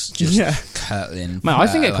box, just curdling. Man, I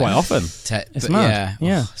think it quite often. It's mad.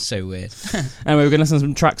 Yeah. So weird. Anyway, we're going to listen to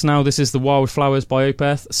some tracks now. This is The Wildflowers by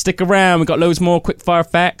Opeth. Stick around, we've got loads more quickfire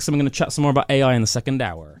facts, and we're going to chat some more about AI in the second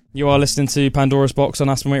hour. You are listening to Pandora's Box on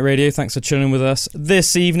Aspen Weight Radio. Thanks for chilling with us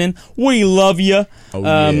this evening. We love you.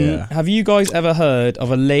 Yeah. Have you guys ever heard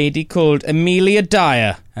of a lady called Amelia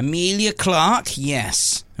Dyer? Amelia Clark?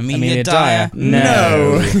 Yes. Amelia Dyer?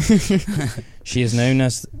 No. She is known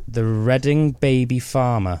as the Reading Baby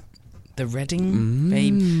Farmer. The Reading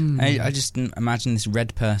babe. I just imagine this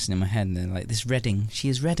red person in my head, and they're like, this Reading, she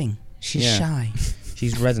is Reading. She's shy.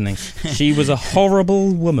 She's reddening. She was a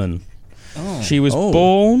horrible woman. Oh. She was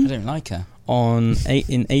born I don't like her. in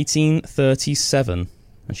 1837,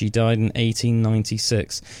 and she died in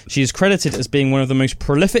 1896. She is credited as being one of the most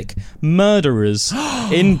prolific murderers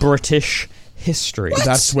in British history. What?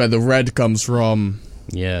 That's where the red comes from.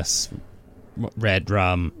 Yes. Red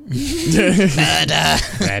rum. Murder.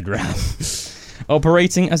 Red rum.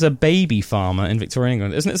 Operating as a baby farmer in Victorian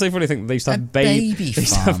England. Isn't it so funny to think that they used to have baby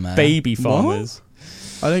farmer? Baby farmers. What?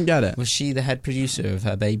 I don't get it. Was she the head producer of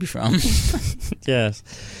her baby farm? Yes.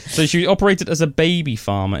 So she operated as a baby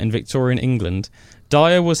farmer in Victorian England.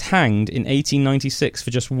 Dyer was hanged in 1896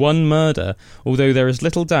 for just one murder, although there is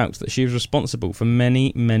little doubt that she was responsible for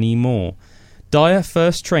many, many more. Dyer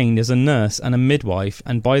first trained as a nurse and a midwife,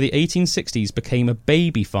 and by the 1860s became a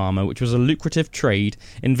baby farmer, which was a lucrative trade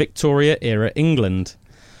in Victoria-era England.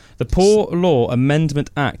 The Poor Law Amendment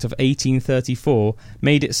Act of 1834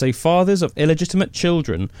 made it so fathers of illegitimate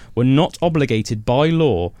children were not obligated by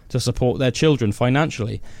law to support their children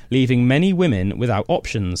financially, leaving many women without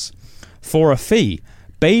options. For a fee,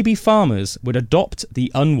 baby farmers would adopt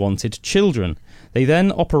the unwanted children. They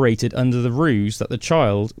then operated under the ruse that the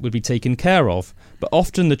child would be taken care of, but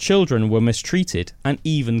often the children were mistreated and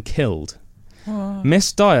even killed.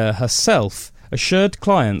 Miss Dyer herself assured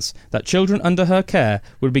clients that children under her care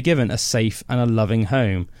would be given a safe and a loving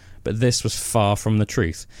home, but this was far from the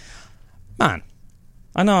truth. Man,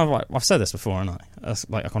 I know I've said this before, haven't I?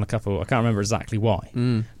 Like on a couple, I can't remember exactly why.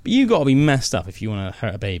 But you got to be messed up if you want to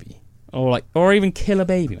hurt a baby, or even kill a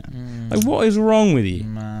baby, man. Like, what is wrong with you,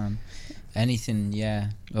 man? Anything,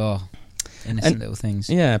 yeah. Oh, innocent little things.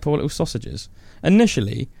 Yeah, poor little sausages.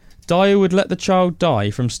 Initially, Dyer would let the child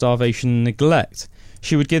die from starvation and neglect.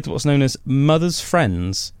 She would give what's known as mother's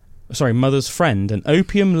friend, an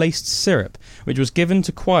opium-laced syrup, which was given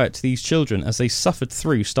to quiet these children as they suffered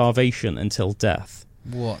through starvation until death.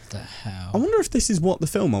 What the hell? I wonder if this is what the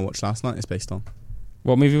film I watched last night is based on.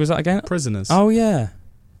 What movie was that again? Prisoners. Oh, yeah.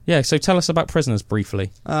 Yeah, so tell us about Prisoners briefly,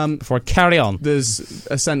 before I carry on. There's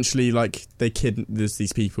essentially, like, there's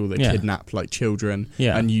these people that kidnap, like, children,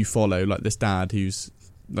 and you follow, like, this dad who's,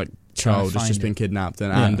 like, child has just been kidnapped,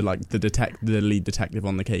 and like the lead detective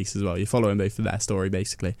on the case as well. You're following both for their story,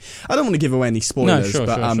 basically. I don't want to give away any spoilers, but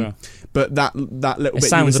that little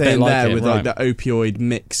bit you were saying there with like the opioid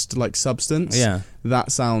mixed like substance,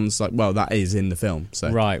 that sounds like, well, that is in the film. So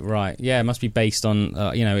right, yeah, it must be based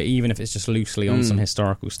on even if it's just loosely on some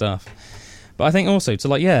historical stuff. But I think also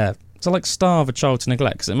to starve a child to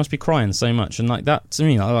neglect, because it must be crying so much, and like that to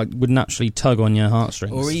me would naturally tug on your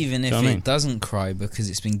heartstrings. Or even if it doesn't cry because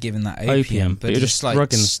it's been given that opium but you're just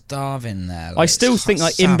like starving there. Like, I still think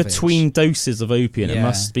like savage. In between doses of opium, it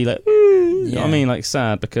must be like, you know what I mean, like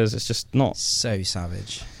sad, because it's just not so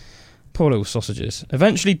savage. Poor little sausages.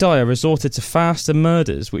 Eventually, Dyer resorted to fast and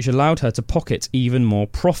murders, which allowed her to pocket even more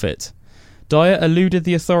profit. Dyer eluded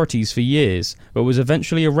the authorities for years, but was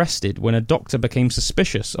eventually arrested when a doctor became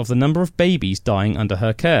suspicious of the number of babies dying under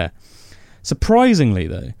her care. Surprisingly,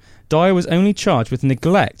 though, Dyer was only charged with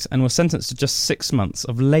neglect and was sentenced to just 6 months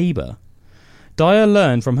of labour. Dyer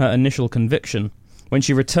learned from her initial conviction. When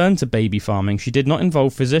she returned to baby farming, she did not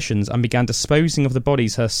involve physicians and began disposing of the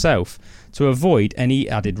bodies herself to avoid any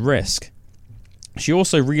added risk. She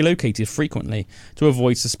also relocated frequently to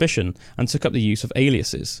avoid suspicion and took up the use of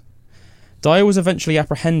aliases. Dyer was eventually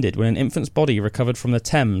apprehended when an infant's body recovered from the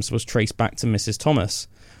Thames was traced back to Mrs. Thomas,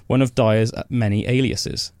 one of Dyer's many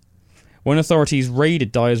aliases. When authorities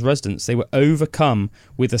raided Dyer's residence, they were overcome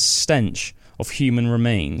with a stench of human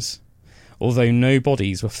remains, although no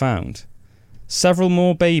bodies were found. Several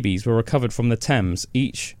more babies were recovered from the Thames,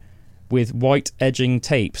 each with white edging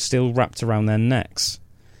tape still wrapped around their necks.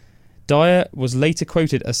 Dyer was later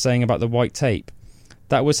quoted as saying about the white tape,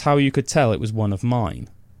 "That was how you could tell it was one of mine."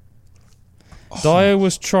 Dyer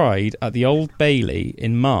was tried at the Old Bailey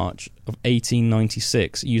in March of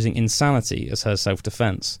 1896 using insanity as her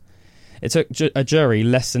self-defence. It took a jury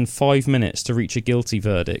less than 5 minutes to reach a guilty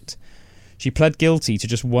verdict. She pled guilty to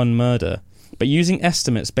just one murder, but using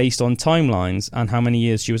estimates based on timelines and how many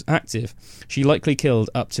years she was active, she likely killed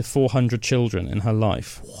up to 400 children in her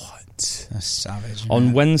life. What? That's savage.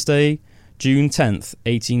 On Wednesday, June 10th,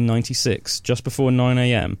 1896, just before 9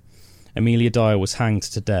 a.m, Amelia Dyer was hanged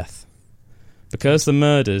to death. Because the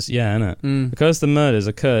murders, because the murders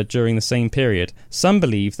occurred during the same period, some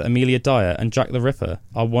believe that Amelia Dyer and Jack the Ripper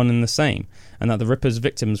are one and the same, and that the Ripper's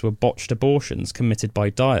victims were botched abortions committed by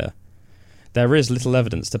Dyer. There is little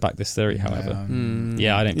evidence to back this theory, however. I don't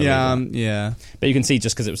believe that. But you can see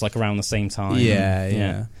just because it was like around the same time.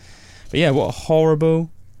 Yeah. But yeah, what a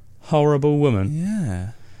horrible, horrible woman.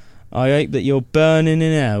 Yeah. I hope that you're burning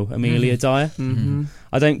in hell, Amelia Dyer. Mm-hmm.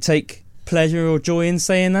 I don't take pleasure or joy in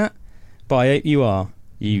saying that, but I hope you are.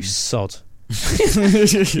 You sod.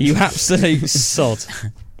 You absolute sod.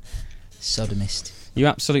 Sodomist. You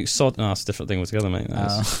absolute sod. No, it's a different thing altogether, mate.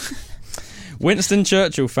 Winston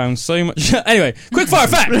Churchill found so much... Anyway, quickfire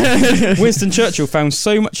fact! Winston Churchill found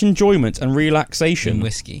so much enjoyment and relaxation... In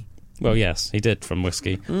whiskey. Well, yes, he did from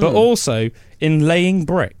whiskey. But also in laying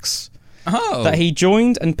bricks. Oh. That he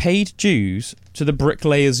joined and paid dues to the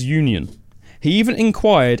Bricklayers' Union. He even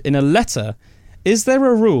inquired in a letter, "Is there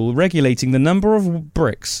a rule regulating the number of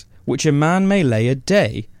bricks which a man may lay a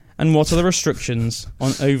day? And what are the restrictions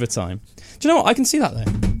on overtime?" Do you know what? I can see that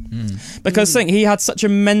though. Because he had such a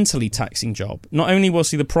mentally taxing job. Not only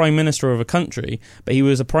was he the Prime Minister of a country, but he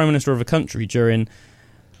was a Prime Minister of a country during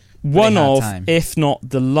one of, if not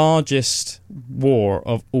the largest war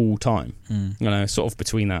of all time. You know, sort of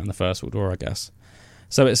between that and the First World War, I guess.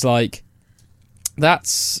 So it's like,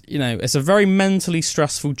 that's, you know, it's a very mentally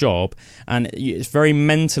stressful job and it's very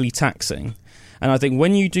mentally taxing. And I think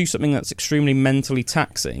when you do something that's extremely mentally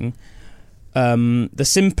taxing, the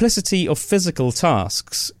simplicity of physical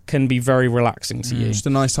tasks can be very relaxing to you. Just a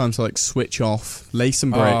nice time to like switch off, lay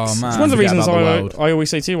some bricks. Oh, man. It's one of the reasons I always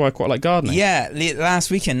say to you why I quite like gardening. Yeah,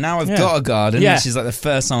 last weekend, now I've got a garden, which is like the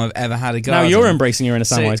first time I've ever had a garden. Now you're embracing your inner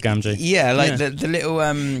Samwise Gamgee. Yeah, like the little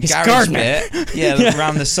garage bit,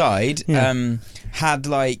 around the side, had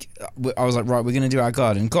like, I was like, right, we're going to do our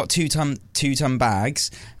garden. Got two ton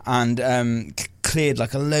bags and cleared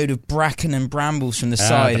like a load of bracken and brambles from the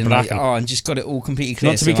side and just got it all completely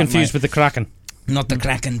clear. Not to be confused with the kraken. Not the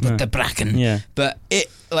kraken, but the bracken. Yeah. But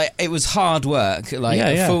it was hard work.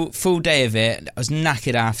 Full day of it. I was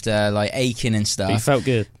knackered after, like aching and stuff. But you felt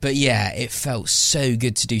good. But yeah, it felt so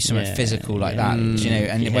good to do something physical like that. You know,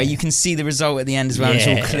 and where you can see the result at the end as well. It's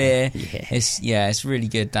all clear. Yeah. It's really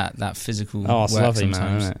good that physical. Oh, it's work lovely, sometimes.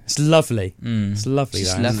 man. Isn't it? It's lovely. It's lovely.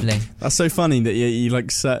 It's lovely. That's so funny that you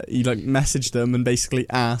messaged them and basically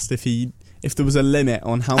asked if there was a limit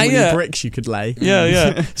on how many bricks you could lay.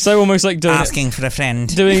 Yeah. So almost like asking for a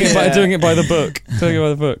friend. Doing it by the book. Doing it by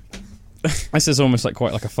the book. This is almost like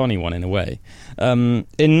quite like a funny one in a way. In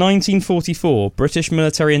 1944, British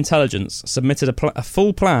military intelligence submitted a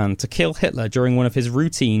full plan to kill Hitler during one of his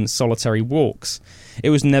routine solitary walks. It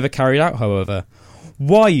was never carried out, however.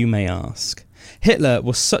 Why, you may ask? Hitler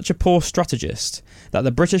was such a poor strategist that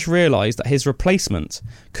the British realised that his replacement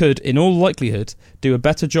could, in all likelihood, do a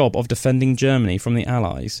better job of defending Germany from the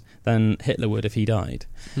Allies than Hitler would if he died.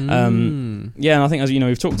 And I think, as you know,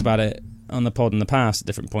 we've talked about it on the pod in the past at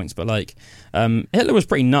different points, but like Hitler was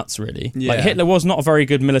pretty nuts, really. Like Hitler was not a very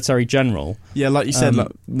good military general. Yeah, like you said, like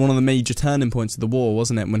one of the major turning points of the war,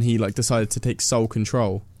 wasn't it, when he like decided to take sole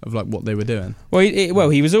control of like what they were doing. Well,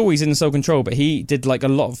 he was always in sole control, but he did like a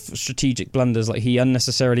lot of strategic blunders. Like he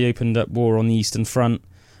unnecessarily opened up war on the Eastern Front,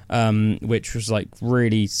 which was like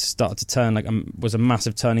really started to turn, like was a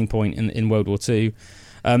massive turning point in World War II.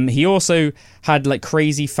 He also had like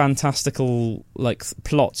crazy fantastical like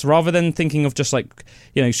plots rather than thinking of just like,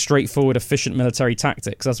 you know, straightforward efficient military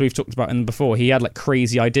tactics, as we've talked about before. He had like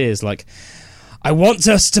crazy ideas like, I want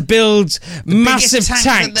us to build massive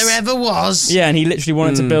tanks that there ever was. Yeah, and he literally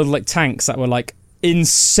wanted to build like tanks that were like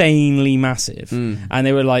insanely massive. And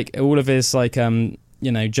they were like all of his like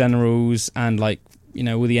generals and like, you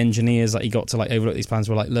know, all the engineers that he got to like overlook these plans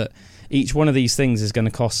were like, look, each one of these things is going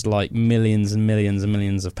to cost like millions and millions and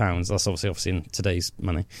millions of pounds. That's obviously in today's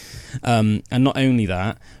money. And not only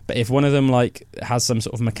that, but if one of them like has some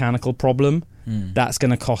sort of mechanical problem, that's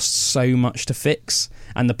going to cost so much to fix,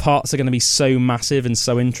 and the parts are going to be so massive and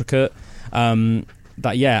so intricate.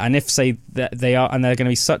 and if say that they are, and they're going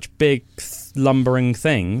to be such big lumbering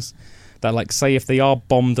things that, like, say if they are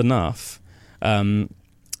bombed enough,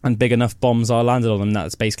 and big enough bombs are landed on them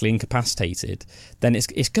that's basically incapacitated, then it's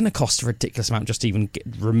going to cost a ridiculous amount just to even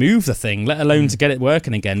remove the thing, let alone to get it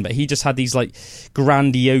working again. But he just had these, like,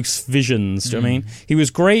 grandiose visions. Do you know what I mean? He was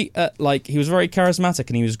great at, like, he was very charismatic,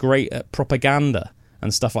 and he was great at propaganda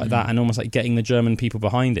and stuff like that, and almost like getting the German people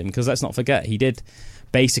behind him. Because let's not forget, he did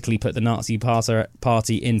basically put the Nazi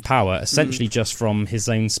party in power essentially just from his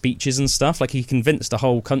own speeches and stuff. Like, he convinced the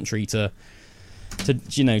whole country to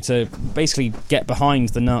basically get behind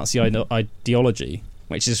the Nazi ideology,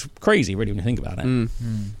 which is crazy, really, when you think about it.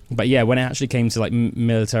 But yeah, when it actually came to, like,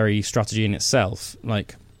 military strategy in itself,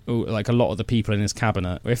 like a lot of the people in his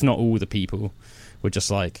cabinet, if not all the people, were just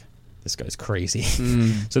like, this guy's crazy.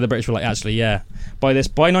 So the British were like, actually, yeah. By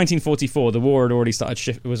 1944, the war had already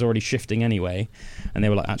was already shifting anyway, and they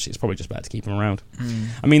were like, actually, it's probably just better to keep him around.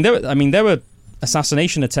 I mean, there were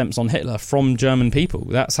assassination attempts on Hitler from German people.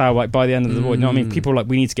 That's how, like, by the end of the war, you know what I mean? People were like,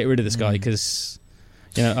 we need to get rid of this guy because,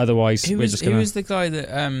 you know, otherwise we're just going to... Who was the guy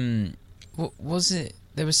that, what was it?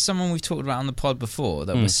 There was someone we've talked about on the pod before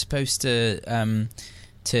that was supposed to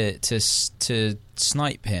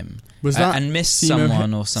snipe him. Was that and miss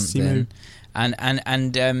someone or something. And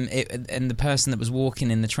the person that was walking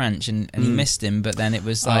in the trench and he missed him, but then it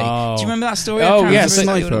was like, do you remember that story? Oh, yeah,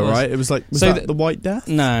 sniper, right? It was like, was that the White Death?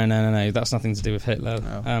 No, that's nothing to do with Hitler.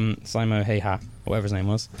 Simo Heiha, whatever his name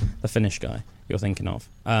was, the Finnish guy you're thinking of.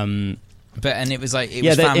 But it was like, it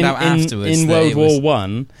was found out afterwards. In World War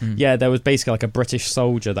One, there was basically like a British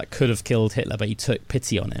soldier that could have killed Hitler, but he took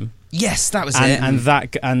pity on him. Yes, that was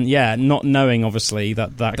it. Not knowing obviously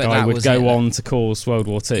that guy would go on to cause World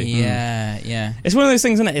War Two. Yeah. It's one of those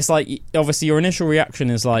things, isn't it? It's like, obviously your initial reaction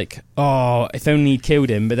is like, oh, if only he'd killed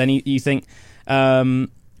him. But then you think,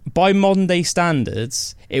 by modern day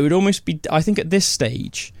standards, it would almost be, I think at this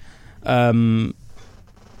stage,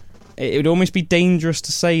 it would almost be dangerous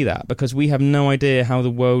to say that, because we have no idea how the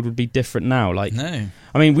world would be different now. Like, no.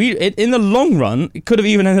 I mean, in the long run, it could have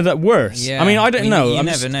even ended up worse. Yeah. I mean, I don't know. You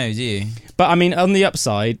never know, do you? But I mean, on the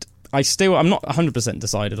upside, I'm not 100%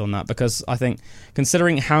 decided on that, because I think,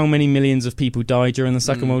 considering how many millions of people died during the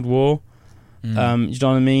Second World War, you know what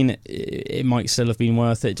I mean? It might still have been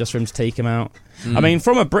worth it just for him to take him out. I mean,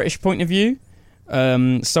 from a British point of view,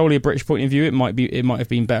 solely a British point of view, it might have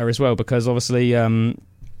been better as well, because obviously,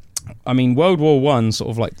 I mean, World War One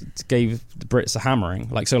sort of like gave the Brits a hammering.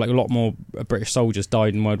 Like, so, like, a lot more British soldiers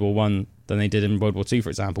died in World War One than they did in World War Two, for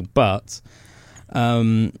example. But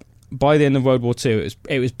by the end of World War Two,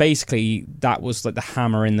 it was basically, that was like the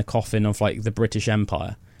hammer in the coffin of, like, the British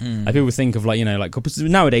Empire. Like, people think of, like, you know, like,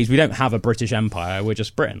 nowadays we don't have a British Empire, we're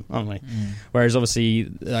just Britain, aren't we? Whereas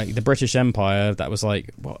obviously, like, the British Empire, that was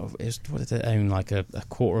like, what did it own, like a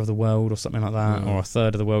quarter of the world or something like that, or a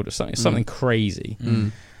third of the world, or something crazy.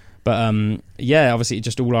 But obviously,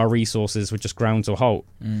 just all our resources were just ground to a halt.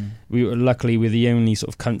 We were the only sort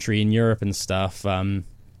of country in Europe and stuff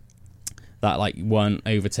that, like, weren't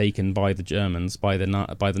overtaken by the Germans, by the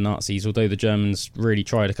Nazis. Although the Germans really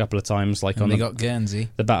tried a couple of times, like, they got Guernsey,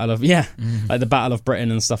 the Battle of like the Battle of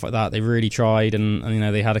Britain and stuff like that. They really tried, and you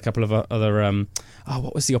know, they had a couple of other.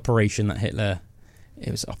 What was the operation that Hitler? It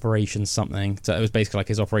was Operation something. So it was basically like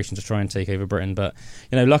his operation to try and take over Britain. But,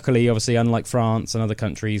 you know, luckily, obviously, unlike France and other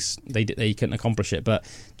countries, they couldn't accomplish it. But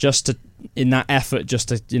in that effort, just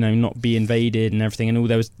to, you know, not be invaded and everything, and all,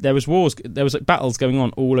 there was wars, there was, like, battles going on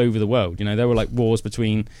all over the world. You know, there were, like, wars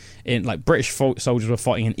like, British soldiers were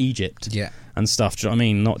fighting in Egypt and stuff. Do you know what I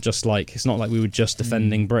mean? Not just like, it's not like we were just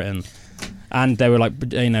defending Britain. And they were, like,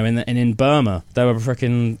 you know, in Burma, there were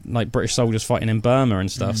freaking, like, British soldiers fighting in Burma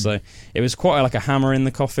and stuff. So it was quite like a hammer in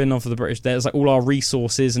the coffin of the British. There's, like, all our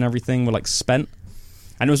resources and everything were, like, spent.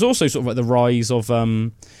 And it was also sort of like the rise of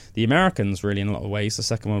the Americans, really, in a lot of ways, the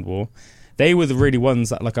Second World War. They were the really ones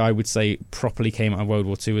that, like, I would say properly came out of World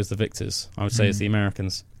War II as the victors. I would say as the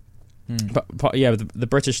Americans. But the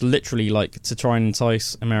British literally, like, to try and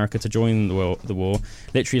entice America to join the war,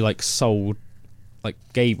 literally, like, sold, like,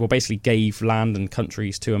 basically gave land and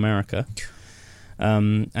countries to America.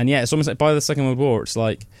 And yeah, it's almost like by the Second World War, it's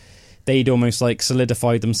like they'd almost, like,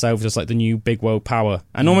 solidified themselves as, like, the new big world power,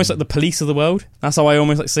 and almost like the police of the world. That's how I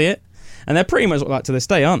almost, like, see it. And they're pretty much like that to this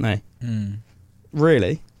day, aren't they?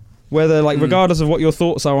 Really? Whether, like, regardless of what your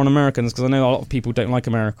thoughts are on Americans, because I know a lot of people don't like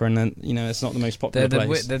America, and then, you know, it's not the most popular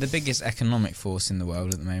place. They're the biggest economic force in the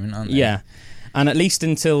world at the moment, aren't they? Yeah, and at least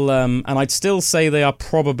until, and I'd still say they are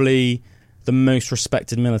probably the most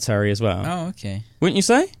respected military as well. Oh, okay. Wouldn't you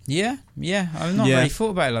say? Yeah. I've not really thought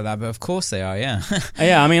about it like that, but of course they are. Yeah.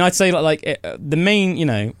 Yeah, I mean, I'd say the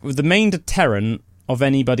main deterrent of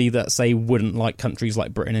anybody that, say, wouldn't like countries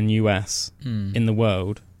like Britain and US in the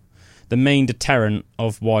world, the main deterrent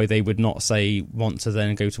of why they would not, say, want to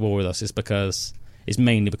then go to war with us is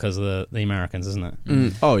mainly because of the Americans, isn't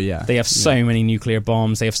it? Oh, yeah. They have so many nuclear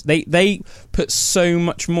bombs. They put so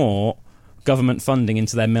much more government funding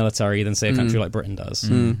into their military than, say, a country like Britain does.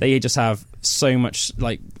 They just have so much,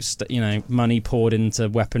 like, money poured into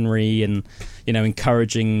weaponry and,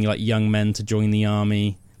 encouraging, like, young men to join the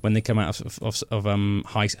army when they come out of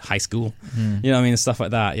high school. You know what I mean? Stuff like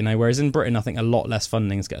that, Whereas in Britain, I think a lot less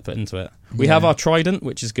fundings get put into it. We have our Trident,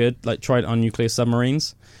 which is good, like Trident on nuclear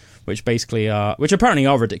submarines, which apparently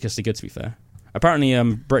are ridiculously good, to be fair.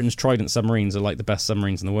 Apparently, Britain's Trident submarines are like the best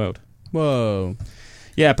submarines in the world. Whoa.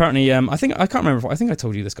 Yeah, apparently, I can't remember. I think I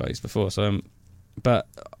told you this, guys, before. So, but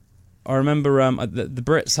I remember the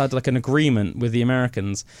Brits had like an agreement with the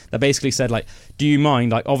Americans that basically said, like, do you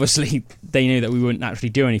mind? Like, obviously they knew that we wouldn't actually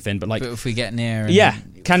do anything, but like, but if we get near,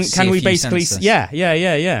 can we basically? Yeah.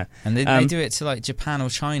 And they do it to like Japan or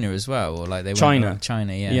China as well, or like they China, went, like,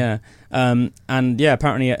 China, yeah.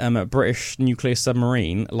 Apparently a British nuclear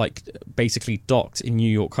submarine like basically docked in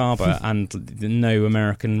New York Harbor, and no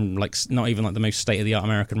American, like, not even like the most state of the art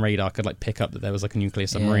American radar could like pick up that there was like a nuclear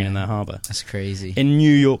submarine in their harbor. That's crazy. In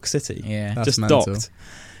New York City, That's just mental. docked.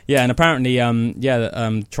 Yeah, and apparently,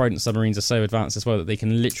 Trident submarines are so advanced as well that they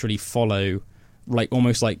can literally follow, like,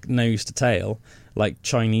 almost like nose to tail, like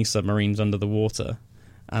Chinese submarines under the water,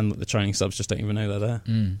 and the Chinese subs just don't even know they're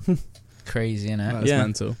there. Crazy, innit? That's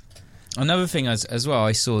mental. Another thing as well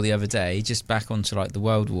I saw the other day, just back onto like the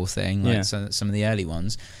World War thing, like some of the early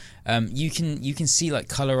ones, you can see like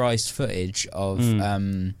colorized footage of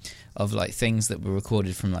like things that were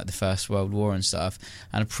recorded from like the First World War and stuff.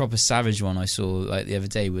 And a proper savage one I saw like the other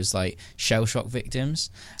day was like shell shock victims,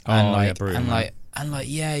 and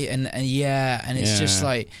it's just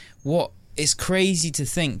like, what, it's crazy to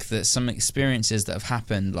think that some experiences that have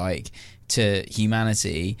happened like to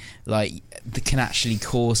humanity, like, that can actually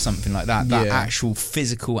cause something like that actual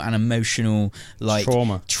physical and emotional, like,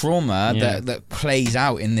 trauma that plays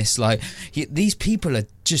out in this, like, these people are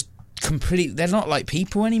just completely, they're not like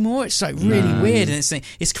people anymore. It's like really weird, and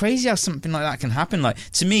it's crazy how something like that can happen. Like,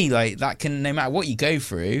 to me, like, that can, no matter what you go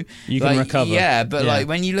through, you can recover. But like,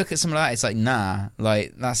 when you look at something like that, it's like, nah,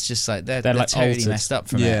 like, that's just like they're like totally altered. Messed up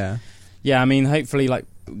from it. I mean, hopefully, like,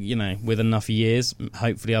 with enough years,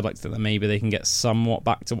 hopefully I'd like to think that maybe they can get somewhat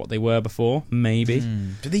back to what they were before, maybe.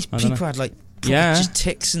 But these people had like just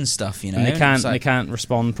ticks and stuff, and they can't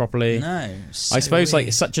respond properly. No, so I suppose weird. Like,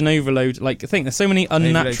 it's such an overload. Like, I think there's so many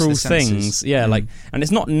unnatural things. Like, and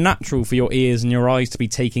it's not natural for your ears and your eyes to be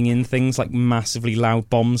taking in things like massively loud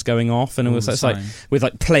bombs going off, and it's like with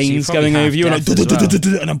like planes going over you, and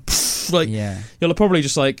like, you'll probably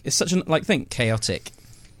just like, it's such an chaotic.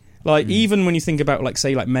 Like, even when you think about, like,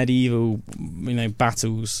 say, like, medieval,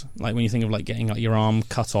 battles, like, when you think of, like, getting, like, your arm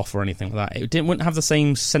cut off or anything like that, it wouldn't have the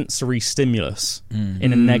same sensory stimulus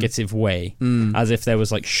in a negative way as if there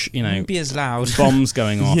was, like, wouldn't be as loud bombs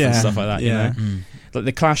going off and stuff like that, Like,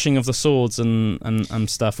 the clashing of the swords and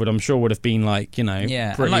stuff I'm sure would have been, like, pretty and,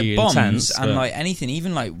 like, bombs intense. And, like, anything,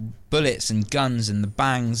 even, like, bullets and guns and the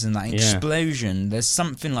bangs and that explosion, there's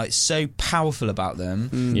something, like, so powerful about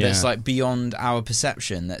them that's, like, beyond our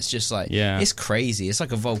perception. That's just, like, it's crazy. It's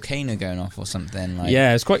like a volcano going off or something. Like,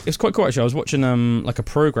 it's quite cool, actually. I was watching, like, a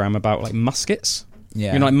program about, like, muskets.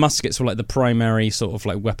 Like, muskets were like the primary sort of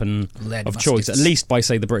like weapon of choice, at least by,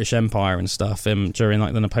 say, the British Empire and stuff during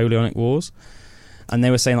like the Napoleonic Wars. And they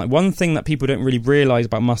were saying, like, one thing that people don't really realise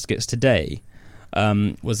about muskets today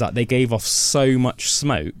was that they gave off so much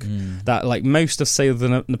smoke that, like, most of, say,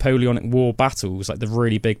 the Napoleonic War battles, like the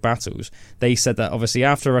really big battles, they said that obviously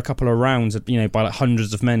after a couple of rounds, by like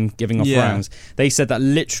hundreds of men giving off rounds, they said that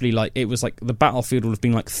literally, like, it was like the battlefield would have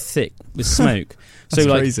been like thick with smoke. So,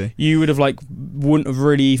 like, crazy. You would have, like, wouldn't have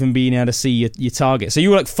really even been able to see your target. So you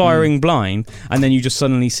were, like, firing blind, and then you just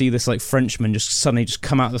suddenly see this, like, Frenchman just suddenly just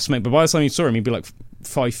come out of the smoke. But by the time you saw him, he'd be, like,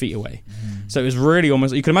 5 feet away. So it was really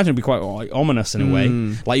almost, you can imagine it'd be quite, like, ominous in a way.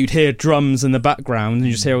 Like, you'd hear drums in the background, and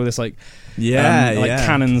you just hear all this, like,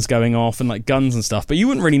 cannons going off and, like, guns and stuff. But you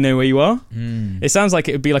wouldn't really know where you are. It sounds like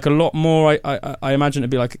it would be, like, a lot more, I imagine it'd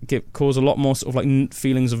be, like, cause a lot more sort of, like,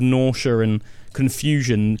 feelings of nausea and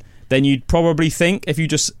confusion than you'd probably think if you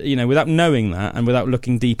just, without knowing that and without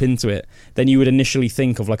looking deep into it, then you would initially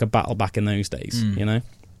think of, like, a battle back in those days,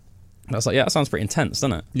 That's like, that sounds pretty intense,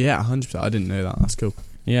 doesn't it? Yeah, 100%. I didn't know that. That's cool.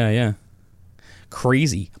 Yeah.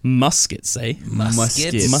 Crazy. Muskets, eh?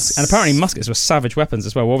 Muskets. And apparently muskets were savage weapons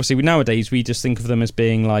as well. Obviously, nowadays, we just think of them as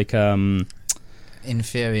being like,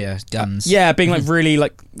 inferior guns. Yeah, being like really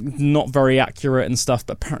like not very accurate and stuff,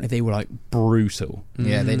 but apparently they were like brutal.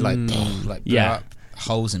 Yeah, they'd like blow up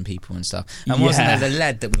holes in people and stuff. And wasn't there the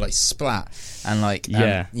lead that would like splat and like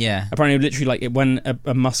apparently literally like when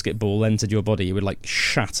a musket ball entered your body, it would like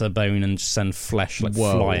shatter bone and send flesh like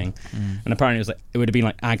flying. And apparently it would have been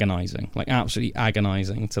like agonizing, like absolutely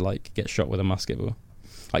agonizing to like get shot with a musket ball.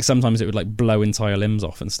 Like sometimes it would like blow entire limbs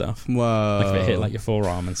off and stuff. Whoa! Like if it hit like your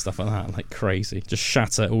forearm and stuff like that, like crazy. Just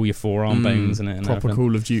shatter all your forearm bones in it. And proper everything.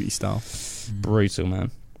 Call of Duty style. Brutal, man.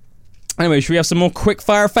 Anyway, should we have some more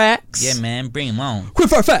quickfire facts? Yeah, man, bring them on.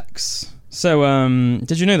 Quickfire facts! So,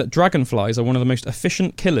 did you know that dragonflies are one of the most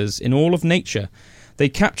efficient killers in all of nature? They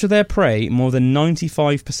capture their prey more than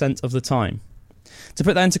 95% of the time. To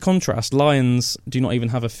put that into contrast, lions do not even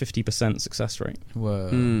have a 50% success rate. Whoa.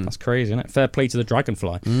 That's crazy, isn't it? Fair play to the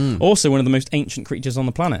dragonfly. Also, one of the most ancient creatures on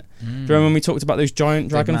the planet. Do you remember when we talked about those giant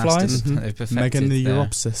dragonflies? They've perfected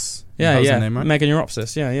Meganeurapsis. Yeah, That was the name, right?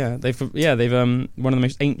 Meganeurapsis. Yeah. They've one of the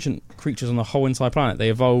most ancient creatures on the whole entire planet. They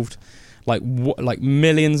evolved like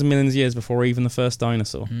millions and millions of years before even the first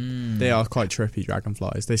dinosaur. They are quite trippy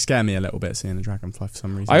dragonflies. They scare me a little bit seeing a dragonfly for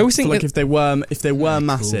some reason. I always think like if they were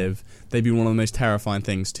massive, they'd be one of the most terrifying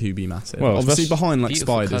things to be massive. Well, obviously behind like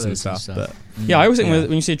beautiful spiders and colours stuff. But I always think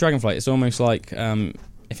when you see a dragonfly, it's almost like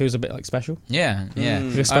if it was a bit like special. Yeah.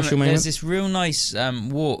 A special moment. There's this real nice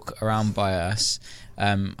walk around by us.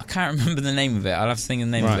 I can't remember the name of it. I'll have to think of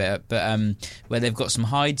the name of it. But where they've got some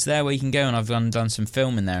hides there where you can go, and I've done some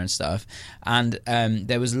filming there and stuff. And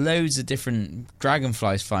there was loads of different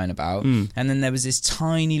dragonflies flying about, and then there was this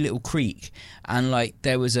tiny little creek, and like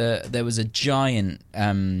there was a giant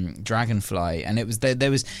dragonfly, and it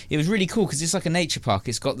was really cool because it's like a nature park.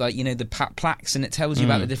 It's got like the plaques, and it tells you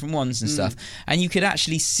about the different ones and stuff, and you could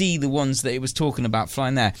actually see the ones that it was talking about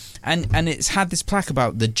flying there, and it's had this plaque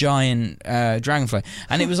about the giant dragonfly.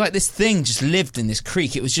 And it was like this thing just lived in this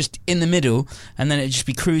creek. It was just in the middle, and then it'd just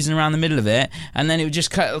be cruising around the middle of it, and then it would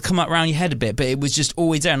just come up around your head a bit, but it was just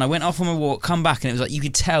always there. And I went off on a walk, come back, and it was like you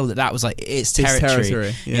could tell that was like its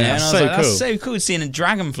territory. Yeah, and I was so like, cool. that's so cool seeing a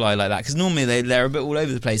dragonfly like that, because normally they're a bit all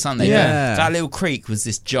over the place, aren't they? Yeah. That little creek was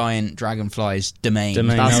this giant dragonfly's domain.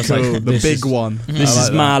 That's cool. The big one. This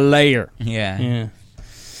is my lair. Yeah.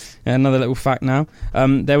 Another little fact now.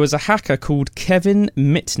 There was a hacker called Kevin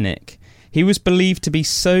Mitnick. He was believed to be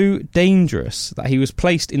so dangerous that he was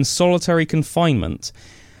placed in solitary confinement.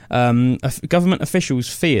 Government officials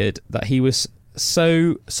feared that he was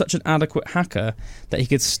such an adequate hacker that he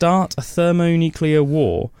could start a thermonuclear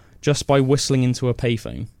war just by whistling into a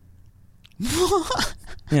payphone. What?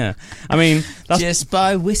 Yeah, I mean just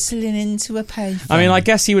by whistling into a payphone. I mean, I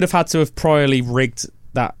guess he would have had to have priorly rigged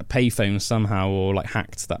that payphone somehow, or like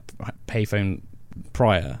hacked that payphone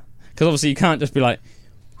prior, because obviously you can't just be like.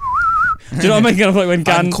 Do you know what I mean? Kind of like when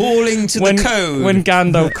I'm calling to the code. When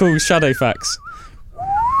Gandalf calls Shadowfax.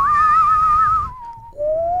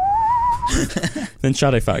 Then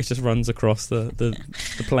Shadowfax just runs across the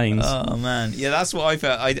plains. Oh man, yeah, that's what I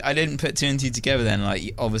felt. I didn't put two and two together then.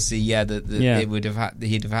 Like obviously, it would have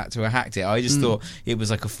he'd have had to have hacked it. I just thought it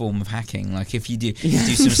was like a form of hacking. Like if you do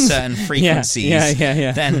some certain frequencies,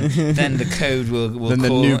 then the code will then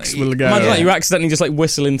call, the nukes will go. Imagine like you accidentally just like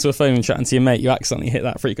whistle into a phone and chatting to your mate. You accidentally hit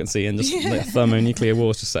that frequency and just like a thermonuclear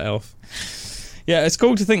war's just set off. Yeah, it's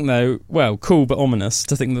cool to think though. Well, cool but ominous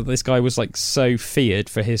to think that this guy was like so feared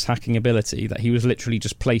for his hacking ability that he was literally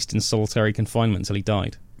just placed in solitary confinement until he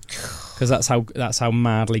died. Because that's how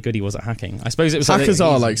madly good he was at hacking. I suppose it was hackers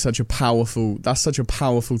are like such a powerful. That's such a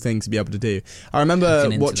powerful thing to be able to do. I remember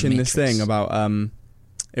watching this thing about.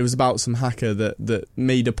 It was about some hacker that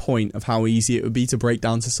made a point of how easy it would be to break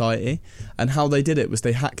down society, and how they did it was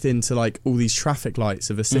they hacked into like all these traffic lights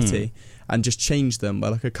of a city and just changed them by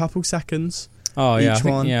like a couple seconds. Oh yeah, each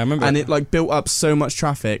one. I remember. And it like built up so much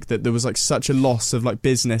traffic that there was like such a loss of like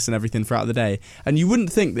business and everything throughout the day. And you wouldn't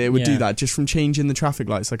think that it would do that just from changing the traffic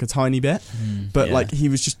lights like a tiny bit. But like he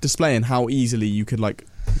was just displaying how easily you could like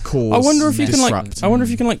cause. I wonder if you disrupt.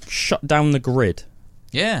 can like shut down the grid.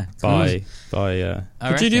 Yeah. By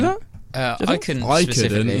could you do that? I couldn't. I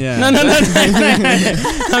specifically. couldn't. Yeah. No.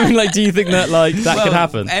 I mean, like, do you think that like that could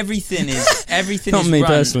happen? Everything Not is me run,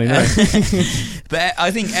 personally, no. But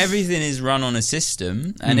I think everything is run on a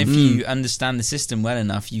system, and if you understand the system well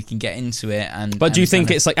enough, you can get into it. But do you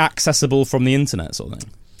think it's like accessible from the internet sort of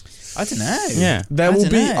thing? I don't know. Yeah, there will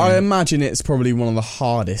be. I imagine it's probably one of the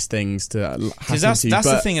hardest things to hack into. Because that's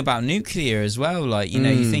the thing about nuclear as well. Like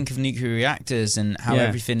you think of nuclear reactors and how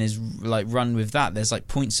everything is like run with that. There's like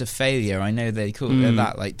points of failure. I know they call it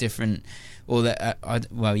that, like different, or that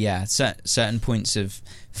certain points of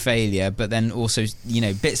failure, but then also, you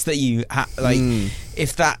know, bits that you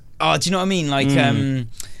if that, do you know what I mean? Like,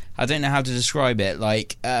 I don't know how to describe it.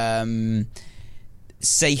 Like,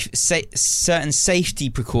 certain safety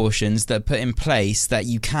precautions that are put in place that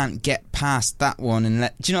you can't get past that one, and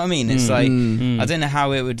do you know what I mean? It's like I don't know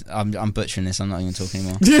how it would. I'm butchering this. I'm not even talking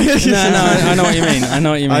anymore. No, I know what you mean. I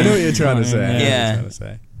know what you mean. I know what you're trying to say.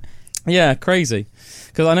 Yeah. Yeah, crazy.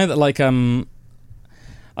 Because I know that like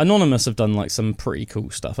Anonymous have done like some pretty cool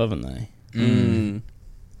stuff, haven't they?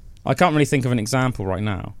 I can't really think of an example right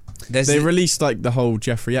now. They released like the whole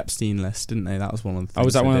Jeffrey Epstein list, didn't they? That was one of the things. Oh,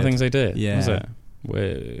 was that one of the things they did? Yeah. Was it?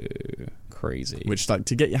 Whoa, crazy. Which, like,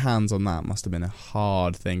 to get your hands on that must have been a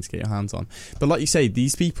hard thing to get your hands on. But like you say,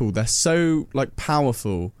 these people, they're so like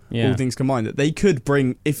powerful, all things combined, that they could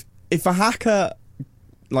bring, if a hacker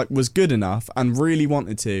like was good enough and really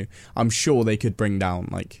wanted to, I'm sure they could bring down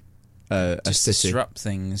like a city. Disrupt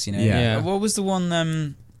things, you know. Yeah. What was the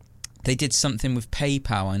one? They did something with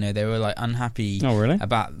PayPal. I know they were like unhappy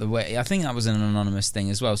about the way. I think that was an anonymous thing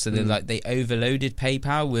as well. So they overloaded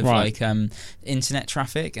PayPal with like internet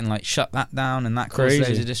traffic and like shut that down, and that caused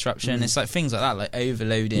loads of disruption. It's like things like that, like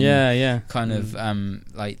overloading, kind of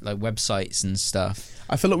like websites and stuff.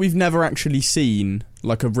 I feel like we've never actually seen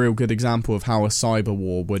like a real good example of how a cyber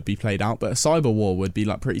war would be played out, but a cyber war would be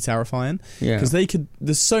like pretty terrifying because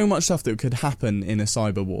there's so much stuff that could happen in a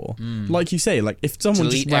cyber war. Like you say, like if someone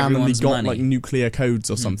just randomly got like nuclear codes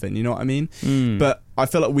or something, you know what I mean? But I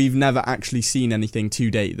feel like we've never actually seen anything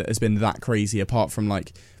to date that has been that crazy, apart from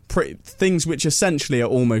like things which essentially are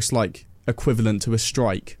almost like equivalent to a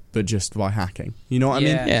strike, but just by hacking. You know what I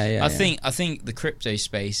mean? I think the crypto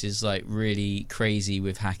space is like really crazy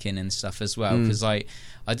with hacking and stuff as well, because like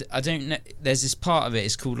I don't know, there's this part of it,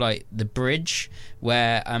 it's called like the bridge,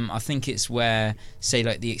 where I think it's where, say,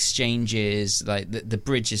 like the exchanges, like the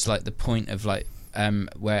bridge is like the point of like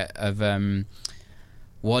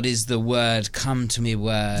what is the word? Come to me,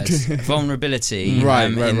 word. Vulnerability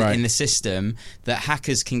in the system that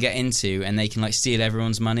hackers can get into, and they can like steal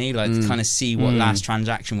everyone's money, like to kind of see what last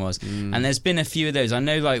transaction was. And there's been a few of those. I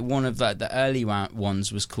know like one of like the early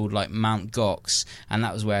ones was called like Mt. Gox, and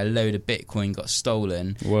that was where a load of Bitcoin got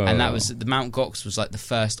stolen. Whoa. And that was the Mt. Gox was like the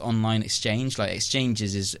first online exchange. Like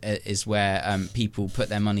exchanges is where people put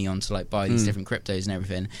their money on to like buy these different cryptos and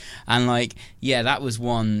everything. And like that was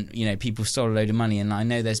one. You know, people stole a load of money, and I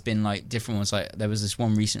know there's been like different ones. Like there was this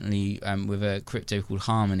one recently with a crypto called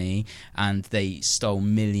Harmony, and they stole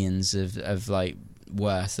millions of like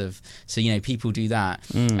worth of. So you know, people do that.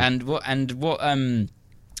 And what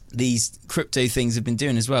these crypto things have been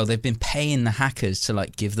doing as well, they've been paying the hackers to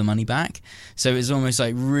like give the money back. So it's almost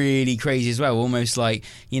like really crazy as well. Almost like,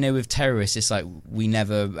 you know, with terrorists, it's like we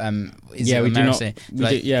never we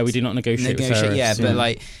do not negotiate with terrorists. Yeah, but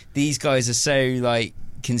like these guys are so like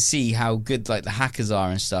can see how good like the hackers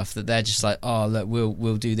are and stuff, that they're just like, oh look,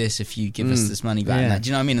 we'll do this if you give us this money back. And that, do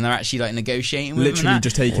you know what I mean? And they're actually like negotiating with literally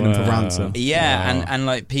just taking them for ransom. And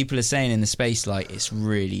like people are saying in the space, like it's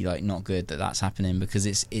really like not good that's happening, because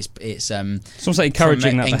it's almost like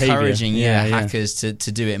encouraging that behavior. Hackers to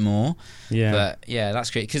do it more. But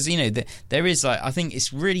that's great, because you know there is like, I think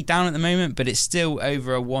it's really down at the moment, but it's still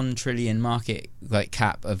over a 1 trillion market like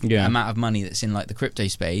cap of amount of money that's in like the crypto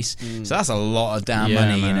space. So that's a lot of damn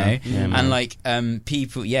money, you know. And like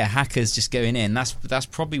people, hackers just going in. That's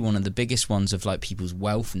probably one of the biggest ones of like people's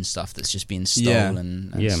wealth and stuff that's just being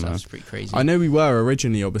stolen. And stuff. It's pretty crazy. I know we were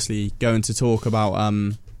originally obviously going to talk about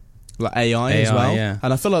like AI as well,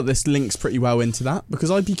 and I feel like this links pretty well into that, because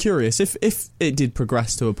I'd be curious if it did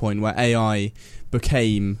progress to a point where AI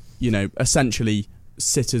became, you know, essentially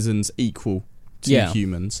citizens equal to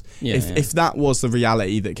humans. If that was the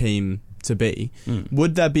reality that came to be,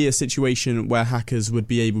 would there be a situation where hackers would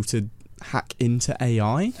be able to hack into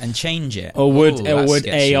AI and change it, or would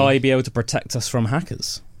AI be able to protect us from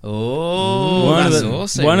hackers? One of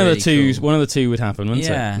the two would happen, wouldn't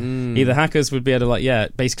it? Either hackers would be able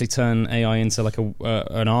to basically turn AI into like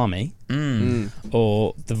an army,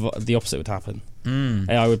 or the opposite would happen.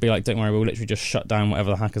 AI would be like, don't worry, we'll literally just shut down whatever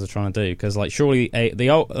the hackers are trying to do, because like surely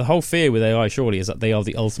the whole fear with AI surely is that they are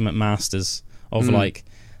the ultimate masters of like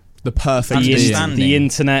the perfect the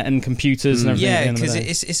internet and computers and everything. Yeah, because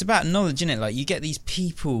it's about knowledge, isn't it? Like you get these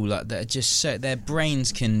people like that are just so, their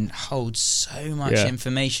brains can hold so much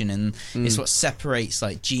information, and it's what separates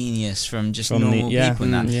like genius from just normal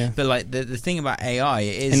people and that. But like the thing about AI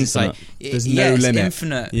is it's like there's no limit. It's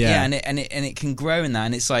infinite. And it can grow in that,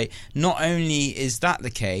 and it's like not only is that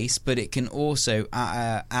the case, but it can also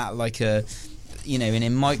at like a in a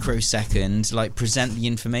microsecond, like present the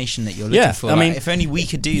information that you're looking for. I mean, if only we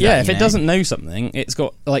could do that. Yeah, if it doesn't know something, it's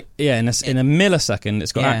got in a millisecond,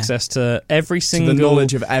 it's got access to every single the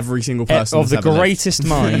knowledge of every single person of the greatest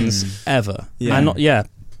minds ever. Yeah. And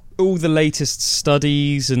all the latest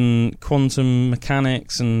studies and quantum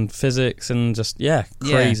mechanics and physics and just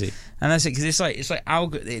crazy. Yeah. And that's it, because it's like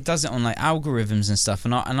it does it on like algorithms and stuff.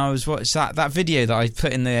 And I was watching that video that I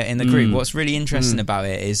put in the group. What's really interesting about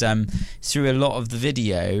it is through a lot of the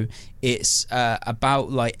video, it's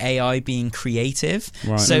about like AI being creative.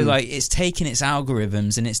 Right. So like it's taking its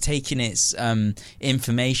algorithms and it's taking its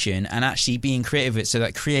information and actually being creative with it. So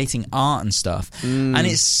like creating art and stuff. And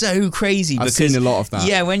it's so crazy because I've seen a lot of that.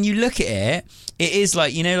 Yeah, when you look at it, it is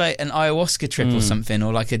like like an ayahuasca trip or something,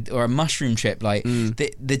 or like a mushroom trip. Like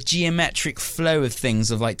the geometric flow of things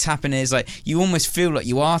of like tapping is like you almost feel like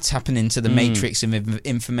you are tapping into the matrix of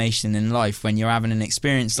information in life when you're having an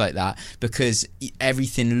experience like that, because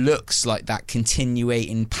everything looks like that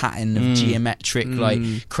continuating pattern of geometric like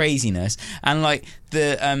craziness. And like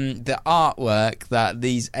the artwork that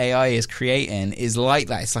these AI is creating is like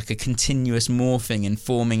that. It's like a continuous morphing and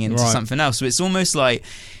forming into something else. So it's almost like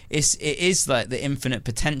it is like the infinite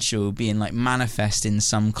potential being like manifest in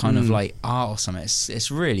some kind of like art or something.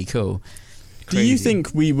 It's really cool. Crazy. Do you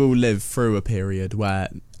think we will live through a period where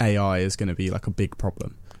AI is going to be like a big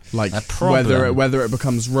problem? Like whether it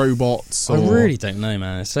becomes robots or... I really don't know,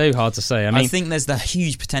 man. It's so hard to say. I mean, I think there's the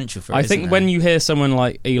huge potential for it. I think when you hear someone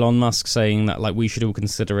like Elon Musk saying that like we should all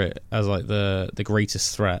consider it as like the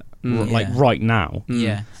greatest threat like right now.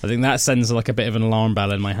 Yeah. I think that sends like a bit of an alarm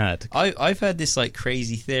bell in my head. I've heard this like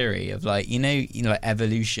crazy theory of like like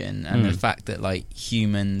evolution and the fact that like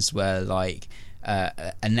humans were like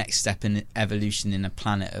a next step in evolution in a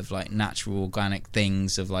planet of like natural organic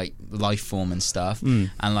things of like life form and stuff, and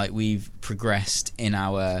like we've progressed in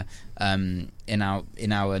our knowledge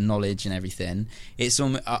and everything. It's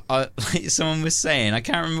almost like someone was saying, I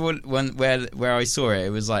can't remember where I saw it.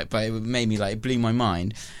 It was like, but it made me like, it blew my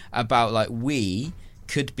mind about like we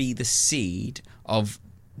could be the seed of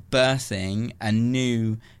birthing a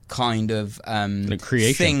new kind of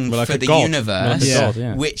thing like for the God. universe, God,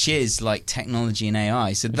 yeah. which is like technology and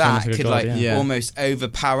AI. So that could almost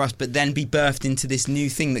overpower us, but then be birthed into this new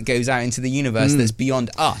thing that goes out into the universe that's beyond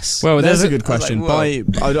us. Well, there's a good question.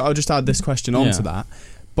 I'll just add this question on to that.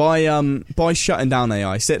 By shutting down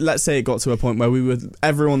AI, let's say it got to a point where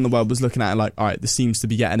everyone in the world was looking at it like, all right, this seems to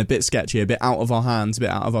be getting a bit sketchy, a bit out of our hands, a bit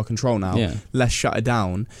out of our control now. Yeah. Let's shut it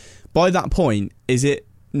down. By that point, is it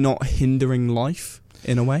not hindering life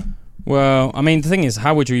in a way? Well, I mean, the thing is,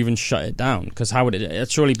 how would you even shut it down? Because how would it?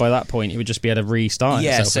 Surely by that point, it would just be able to restart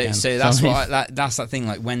itself again. So that's that's that thing.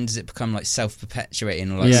 Like, when does it become like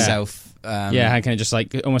self-perpetuating or like self? How can it just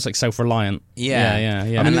like almost like self-reliant?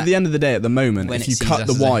 Yeah. I mean, at the end of the day, at the moment, if you cut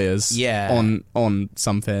the wires on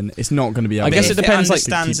something, it's not going to be able I guess it depends. It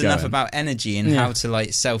understands enough about energy and how to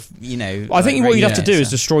like self. I think what you'd have to do is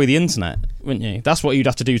destroy the internet, wouldn't you? That's what you'd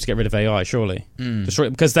have to do to get rid of AI, surely. Destroy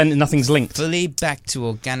it, because then nothing's linked. Fully back to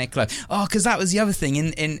organic life. Oh, because that was the other thing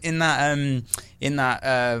in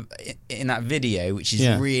that video, which is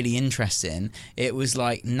really interesting. It was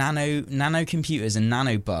like nano computers and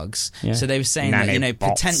nano bugs. Yeah. So they were saying that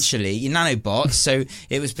potentially nanobots. So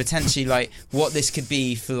it was potentially like what this could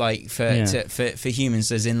be for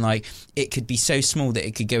humans, as in like it could be so small that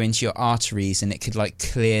it could go into your arteries and it could like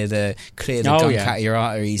clear the gunk out of your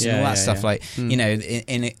arteries and all that stuff. Like in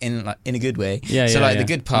a good way. The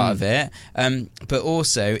good part of it. But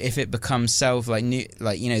also if it becomes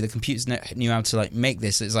the computers knew how to like make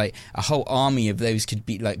this, it's like a whole army of those could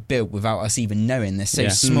be like built without us even knowing. They're so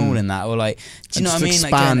small in that, or like, do you know what I mean?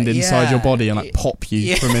 Expand inside your body and like pop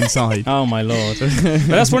you from inside. Oh my lord! But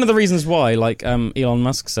that's one of the reasons why, like, Elon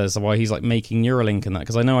Musk says why he's like making Neuralink and that,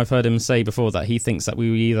 because I know I've heard him say before that he thinks that we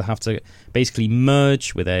will either have to basically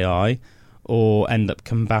merge with AI or end up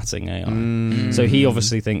combating AI. So he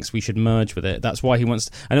obviously thinks we should merge with it. That's why he wants...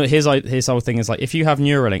 I know his whole thing is like, if you have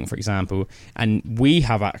Neuralink, for example, and we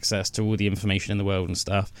have access to all the information in the world and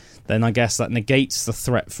stuff, then I guess that negates the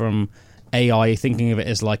threat from AI thinking of it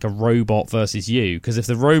as like a robot versus you. Because if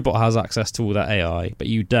the robot has access to all that AI, but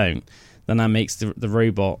you don't, then that makes the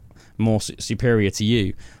robot more superior to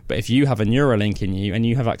you. But if you have a Neuralink in you and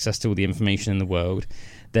you have access to all the information in the world,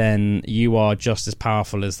 then you are just as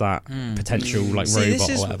powerful as that potential like robot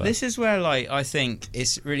or whatever. This is where like I think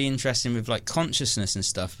it's really interesting with like consciousness and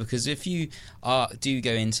stuff, because if you do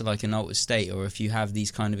go into like an altered state, or if you have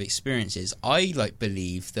these kind of experiences, I like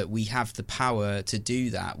believe that we have the power to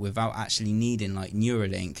do that without actually needing like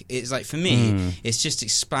Neuralink. It's like, for me, it's just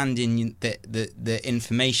expanding the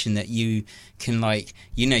information that you can, like,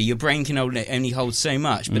 you know, your brain can only hold so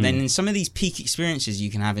much, but then in some of these peak experiences you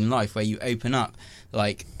can have in life where you open up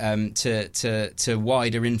like to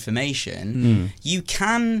wider information, you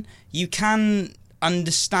can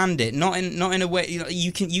understand it, not in a way,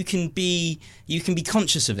 you can be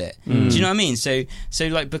conscious of it. Do you know what I mean? So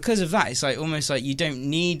like, because of that, it's like almost like you don't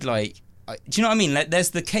need like, do you know what I mean? Like,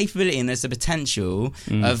 there's the capability and there's the potential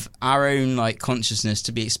of our own like consciousness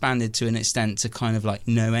to be expanded to an extent to kind of like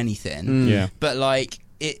know anything. Yeah. But like,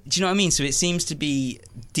 do you know what I mean? So it seems to be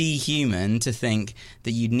dehuman to think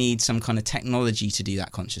that you'd need some kind of technology to do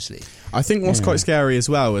that consciously. I think what's quite scary as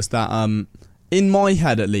well is that, in my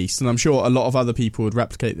head at least, and I'm sure a lot of other people would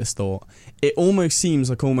replicate this thought, it almost seems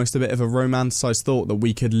like almost a bit of a romanticised thought that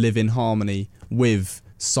we could live in harmony with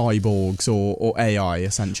cyborgs or AI,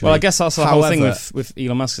 essentially. Well, I guess that's the whole thing with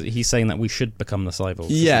Elon Musk. He's saying that we should become the cyborgs.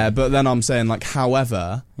 Yeah, but then I'm saying, like,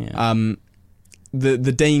 however,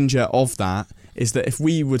 the danger of that is that if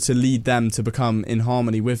we were to lead them to become in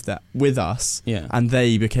harmony with us, and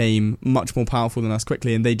they became much more powerful than us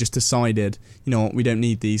quickly, and they just decided, you know what, we don't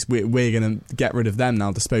need these, we're going to get rid of them now,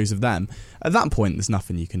 dispose of them, at that point there's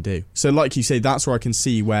nothing you can do. So like you say, that's where I can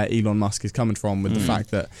see where Elon Musk is coming from with the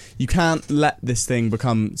fact that you can't let this thing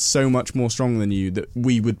become so much more strong than you that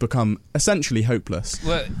we would become essentially hopeless.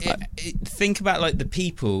 Well, think about like the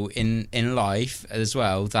people in life as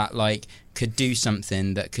well that like could do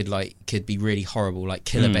something that could be really horrible, like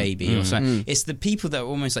kill a baby or something. It's the people that are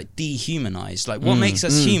almost like dehumanized. Like, what makes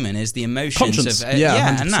us human is the emotions Conscience. of and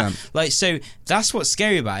 100%. that. Like, so that's what's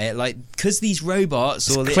scary about it. Like, because these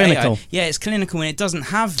robots or the clinical. AI, it's clinical, and it doesn't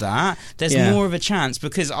have that. There's more of a chance,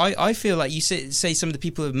 because I feel like you say some of the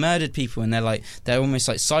people who've murdered people and they're almost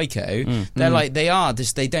like psycho. They're like, they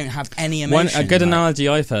don't have any emotion. A good analogy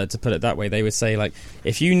I've heard, to put it that way, they would say, like,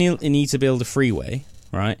 if you need to build a freeway,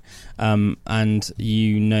 right, and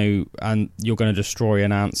you're going to destroy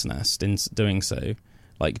an ant's nest in doing so,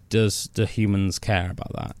 like, do humans care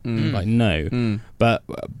about that? Like, no. But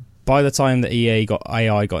by the time that AI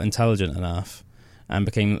got intelligent enough and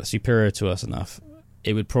became superior to us enough,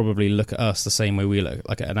 it would probably look at us the same way we look,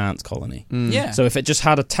 like at an ant colony. So if it just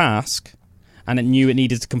had a task and it knew it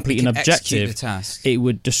needed to complete an objective, it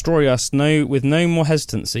would destroy us with no more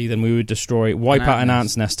hesitancy than we would wipe out an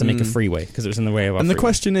ant's nest to make a freeway, because it was in the way of our freeway. The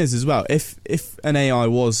question is as well, if an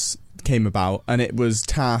AI came about and it was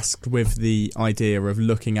tasked with the idea of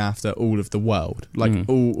looking after all of the world, like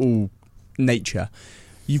all nature,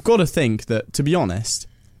 you've got to think that, to be honest,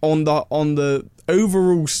 on the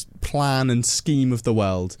overall plan and scheme of the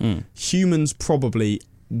world, humans probably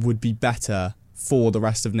would be better for the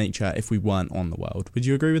rest of nature if we weren't on the world. Would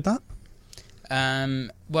you agree with that?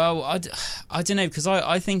 Well, I don't know, because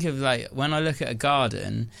I think of, like, when I look at a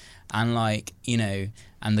garden and, like, you know,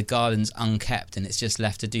 and the garden's unkept and it's just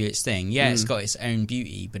left to do its thing. Yeah, it's got its own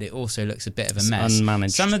beauty, but it also looks a bit of a mess.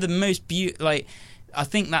 Unmanaged. Some of the most like, I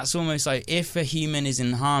think that's almost like, if a human is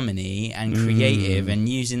in harmony and creative and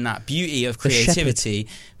using that beauty of creativity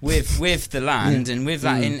with the land and with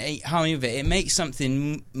that in harmony with it, it makes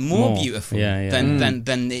something more beautiful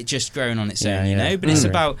than it just growing on its own, you know? But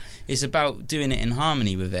it's about doing it in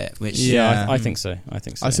harmony with it, which... I think so.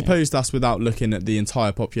 I suppose that's without looking at the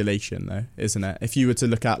entire population, though, isn't it? If you were to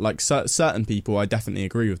look at, like, certain people, I definitely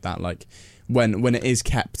agree with that, like, when it is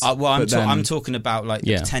kept. I'm talking about, like,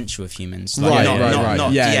 the potential of humans. Like,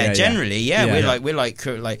 not generally, we're like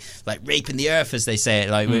raping the earth, as they say it,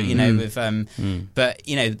 like, you know, with but,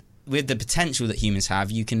 you know, with the potential that humans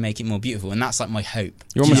have, you can make it more beautiful, and that's like my hope.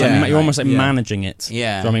 You're almost like managing it.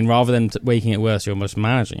 Yeah, I mean, rather than making it worse, you're almost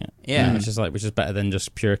managing it. Yeah, which is better than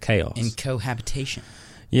just pure chaos in cohabitation.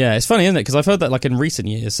 Yeah, it's funny, isn't it? Because I've heard that, like, in recent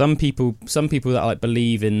years, some people that like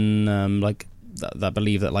believe in like that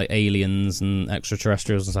believe that, like, aliens and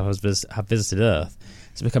extraterrestrials and stuff have visited Earth.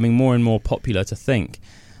 It's becoming more and more popular to think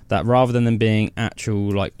that rather than them being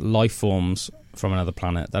actual, like, life forms from another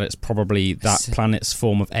planet, that it's probably that planet's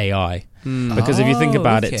form of AI. Because if you think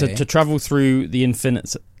about it, to travel through the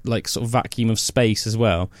infinite, like, sort of vacuum of space as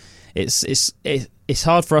well, it's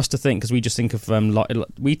hard for us to think, because we just think of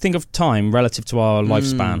we think of time relative to our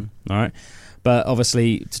lifespan, all right? But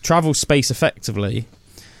obviously, to travel space effectively,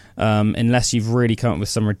 unless you've really come up with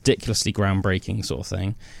some ridiculously groundbreaking sort of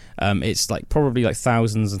thing, it's like probably like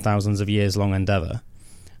thousands and thousands of years long endeavor.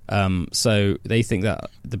 So they think that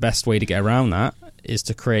the best way to get around that is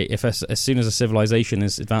to create, as soon as a civilization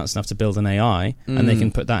is advanced enough to build an AI, and they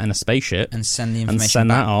can put that in a spaceship and send the information and send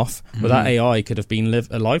back. that off, well, that AI could have been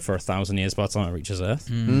alive for 1,000 years by the time it reaches Earth.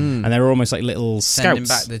 And they're almost like little Sending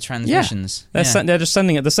scouts. back the transmissions. They're just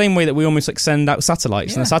sending it the same way that we almost like send out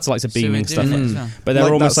satellites, and the satellites are beaming So we're stuff doing in. it as well. But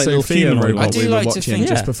they're almost like little Sophia humanoid robot robots. I do we were like to watching think-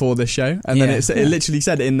 just Yeah. before this show, and then it literally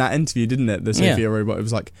said it in that interview, didn't it? The Sophia robot. It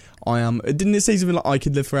was like, didn't it say something like, I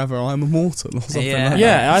could live forever, I am immortal, or something like that?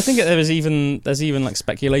 Yeah, I think there's even like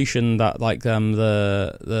speculation that like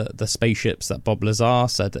the spaceships that Bob Lazar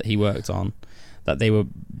said that he worked on, that they were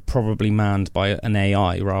probably manned by an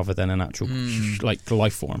AI rather than an actual like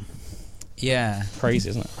life form. Yeah. Crazy,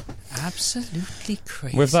 isn't it? Absolutely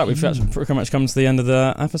crazy. With that, we've actually pretty much come to the end of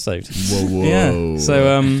the episode. Whoa. Yeah.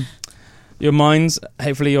 So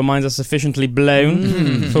hopefully your minds are sufficiently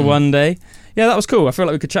blown for one day. Yeah, that was cool. I feel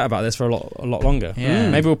like we could chat about this for a lot longer. Yeah.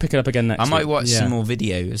 Maybe we'll pick it up again next I might week. watch some more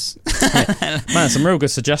videos. Man, some real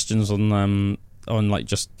good suggestions on like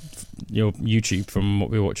just your YouTube from what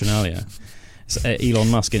we were watching earlier. It's Elon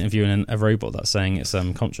Musk interviewing a robot that's saying it's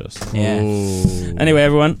conscious. Yeah. Anyway,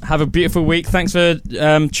 everyone, have a beautiful week. Thanks for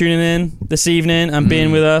tuning in this evening and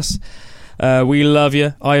being with us. We love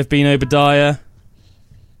you. I have been Obadiah.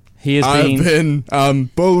 He has been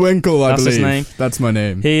Bullwinkle, I That's believe. his name. That's my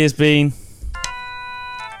name. He has been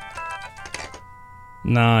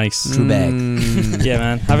nice. Trebek. Yeah,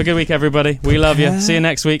 man. Have a good week, everybody. We love you. See you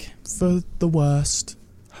next week. For the worst,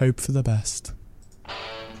 hope for the best.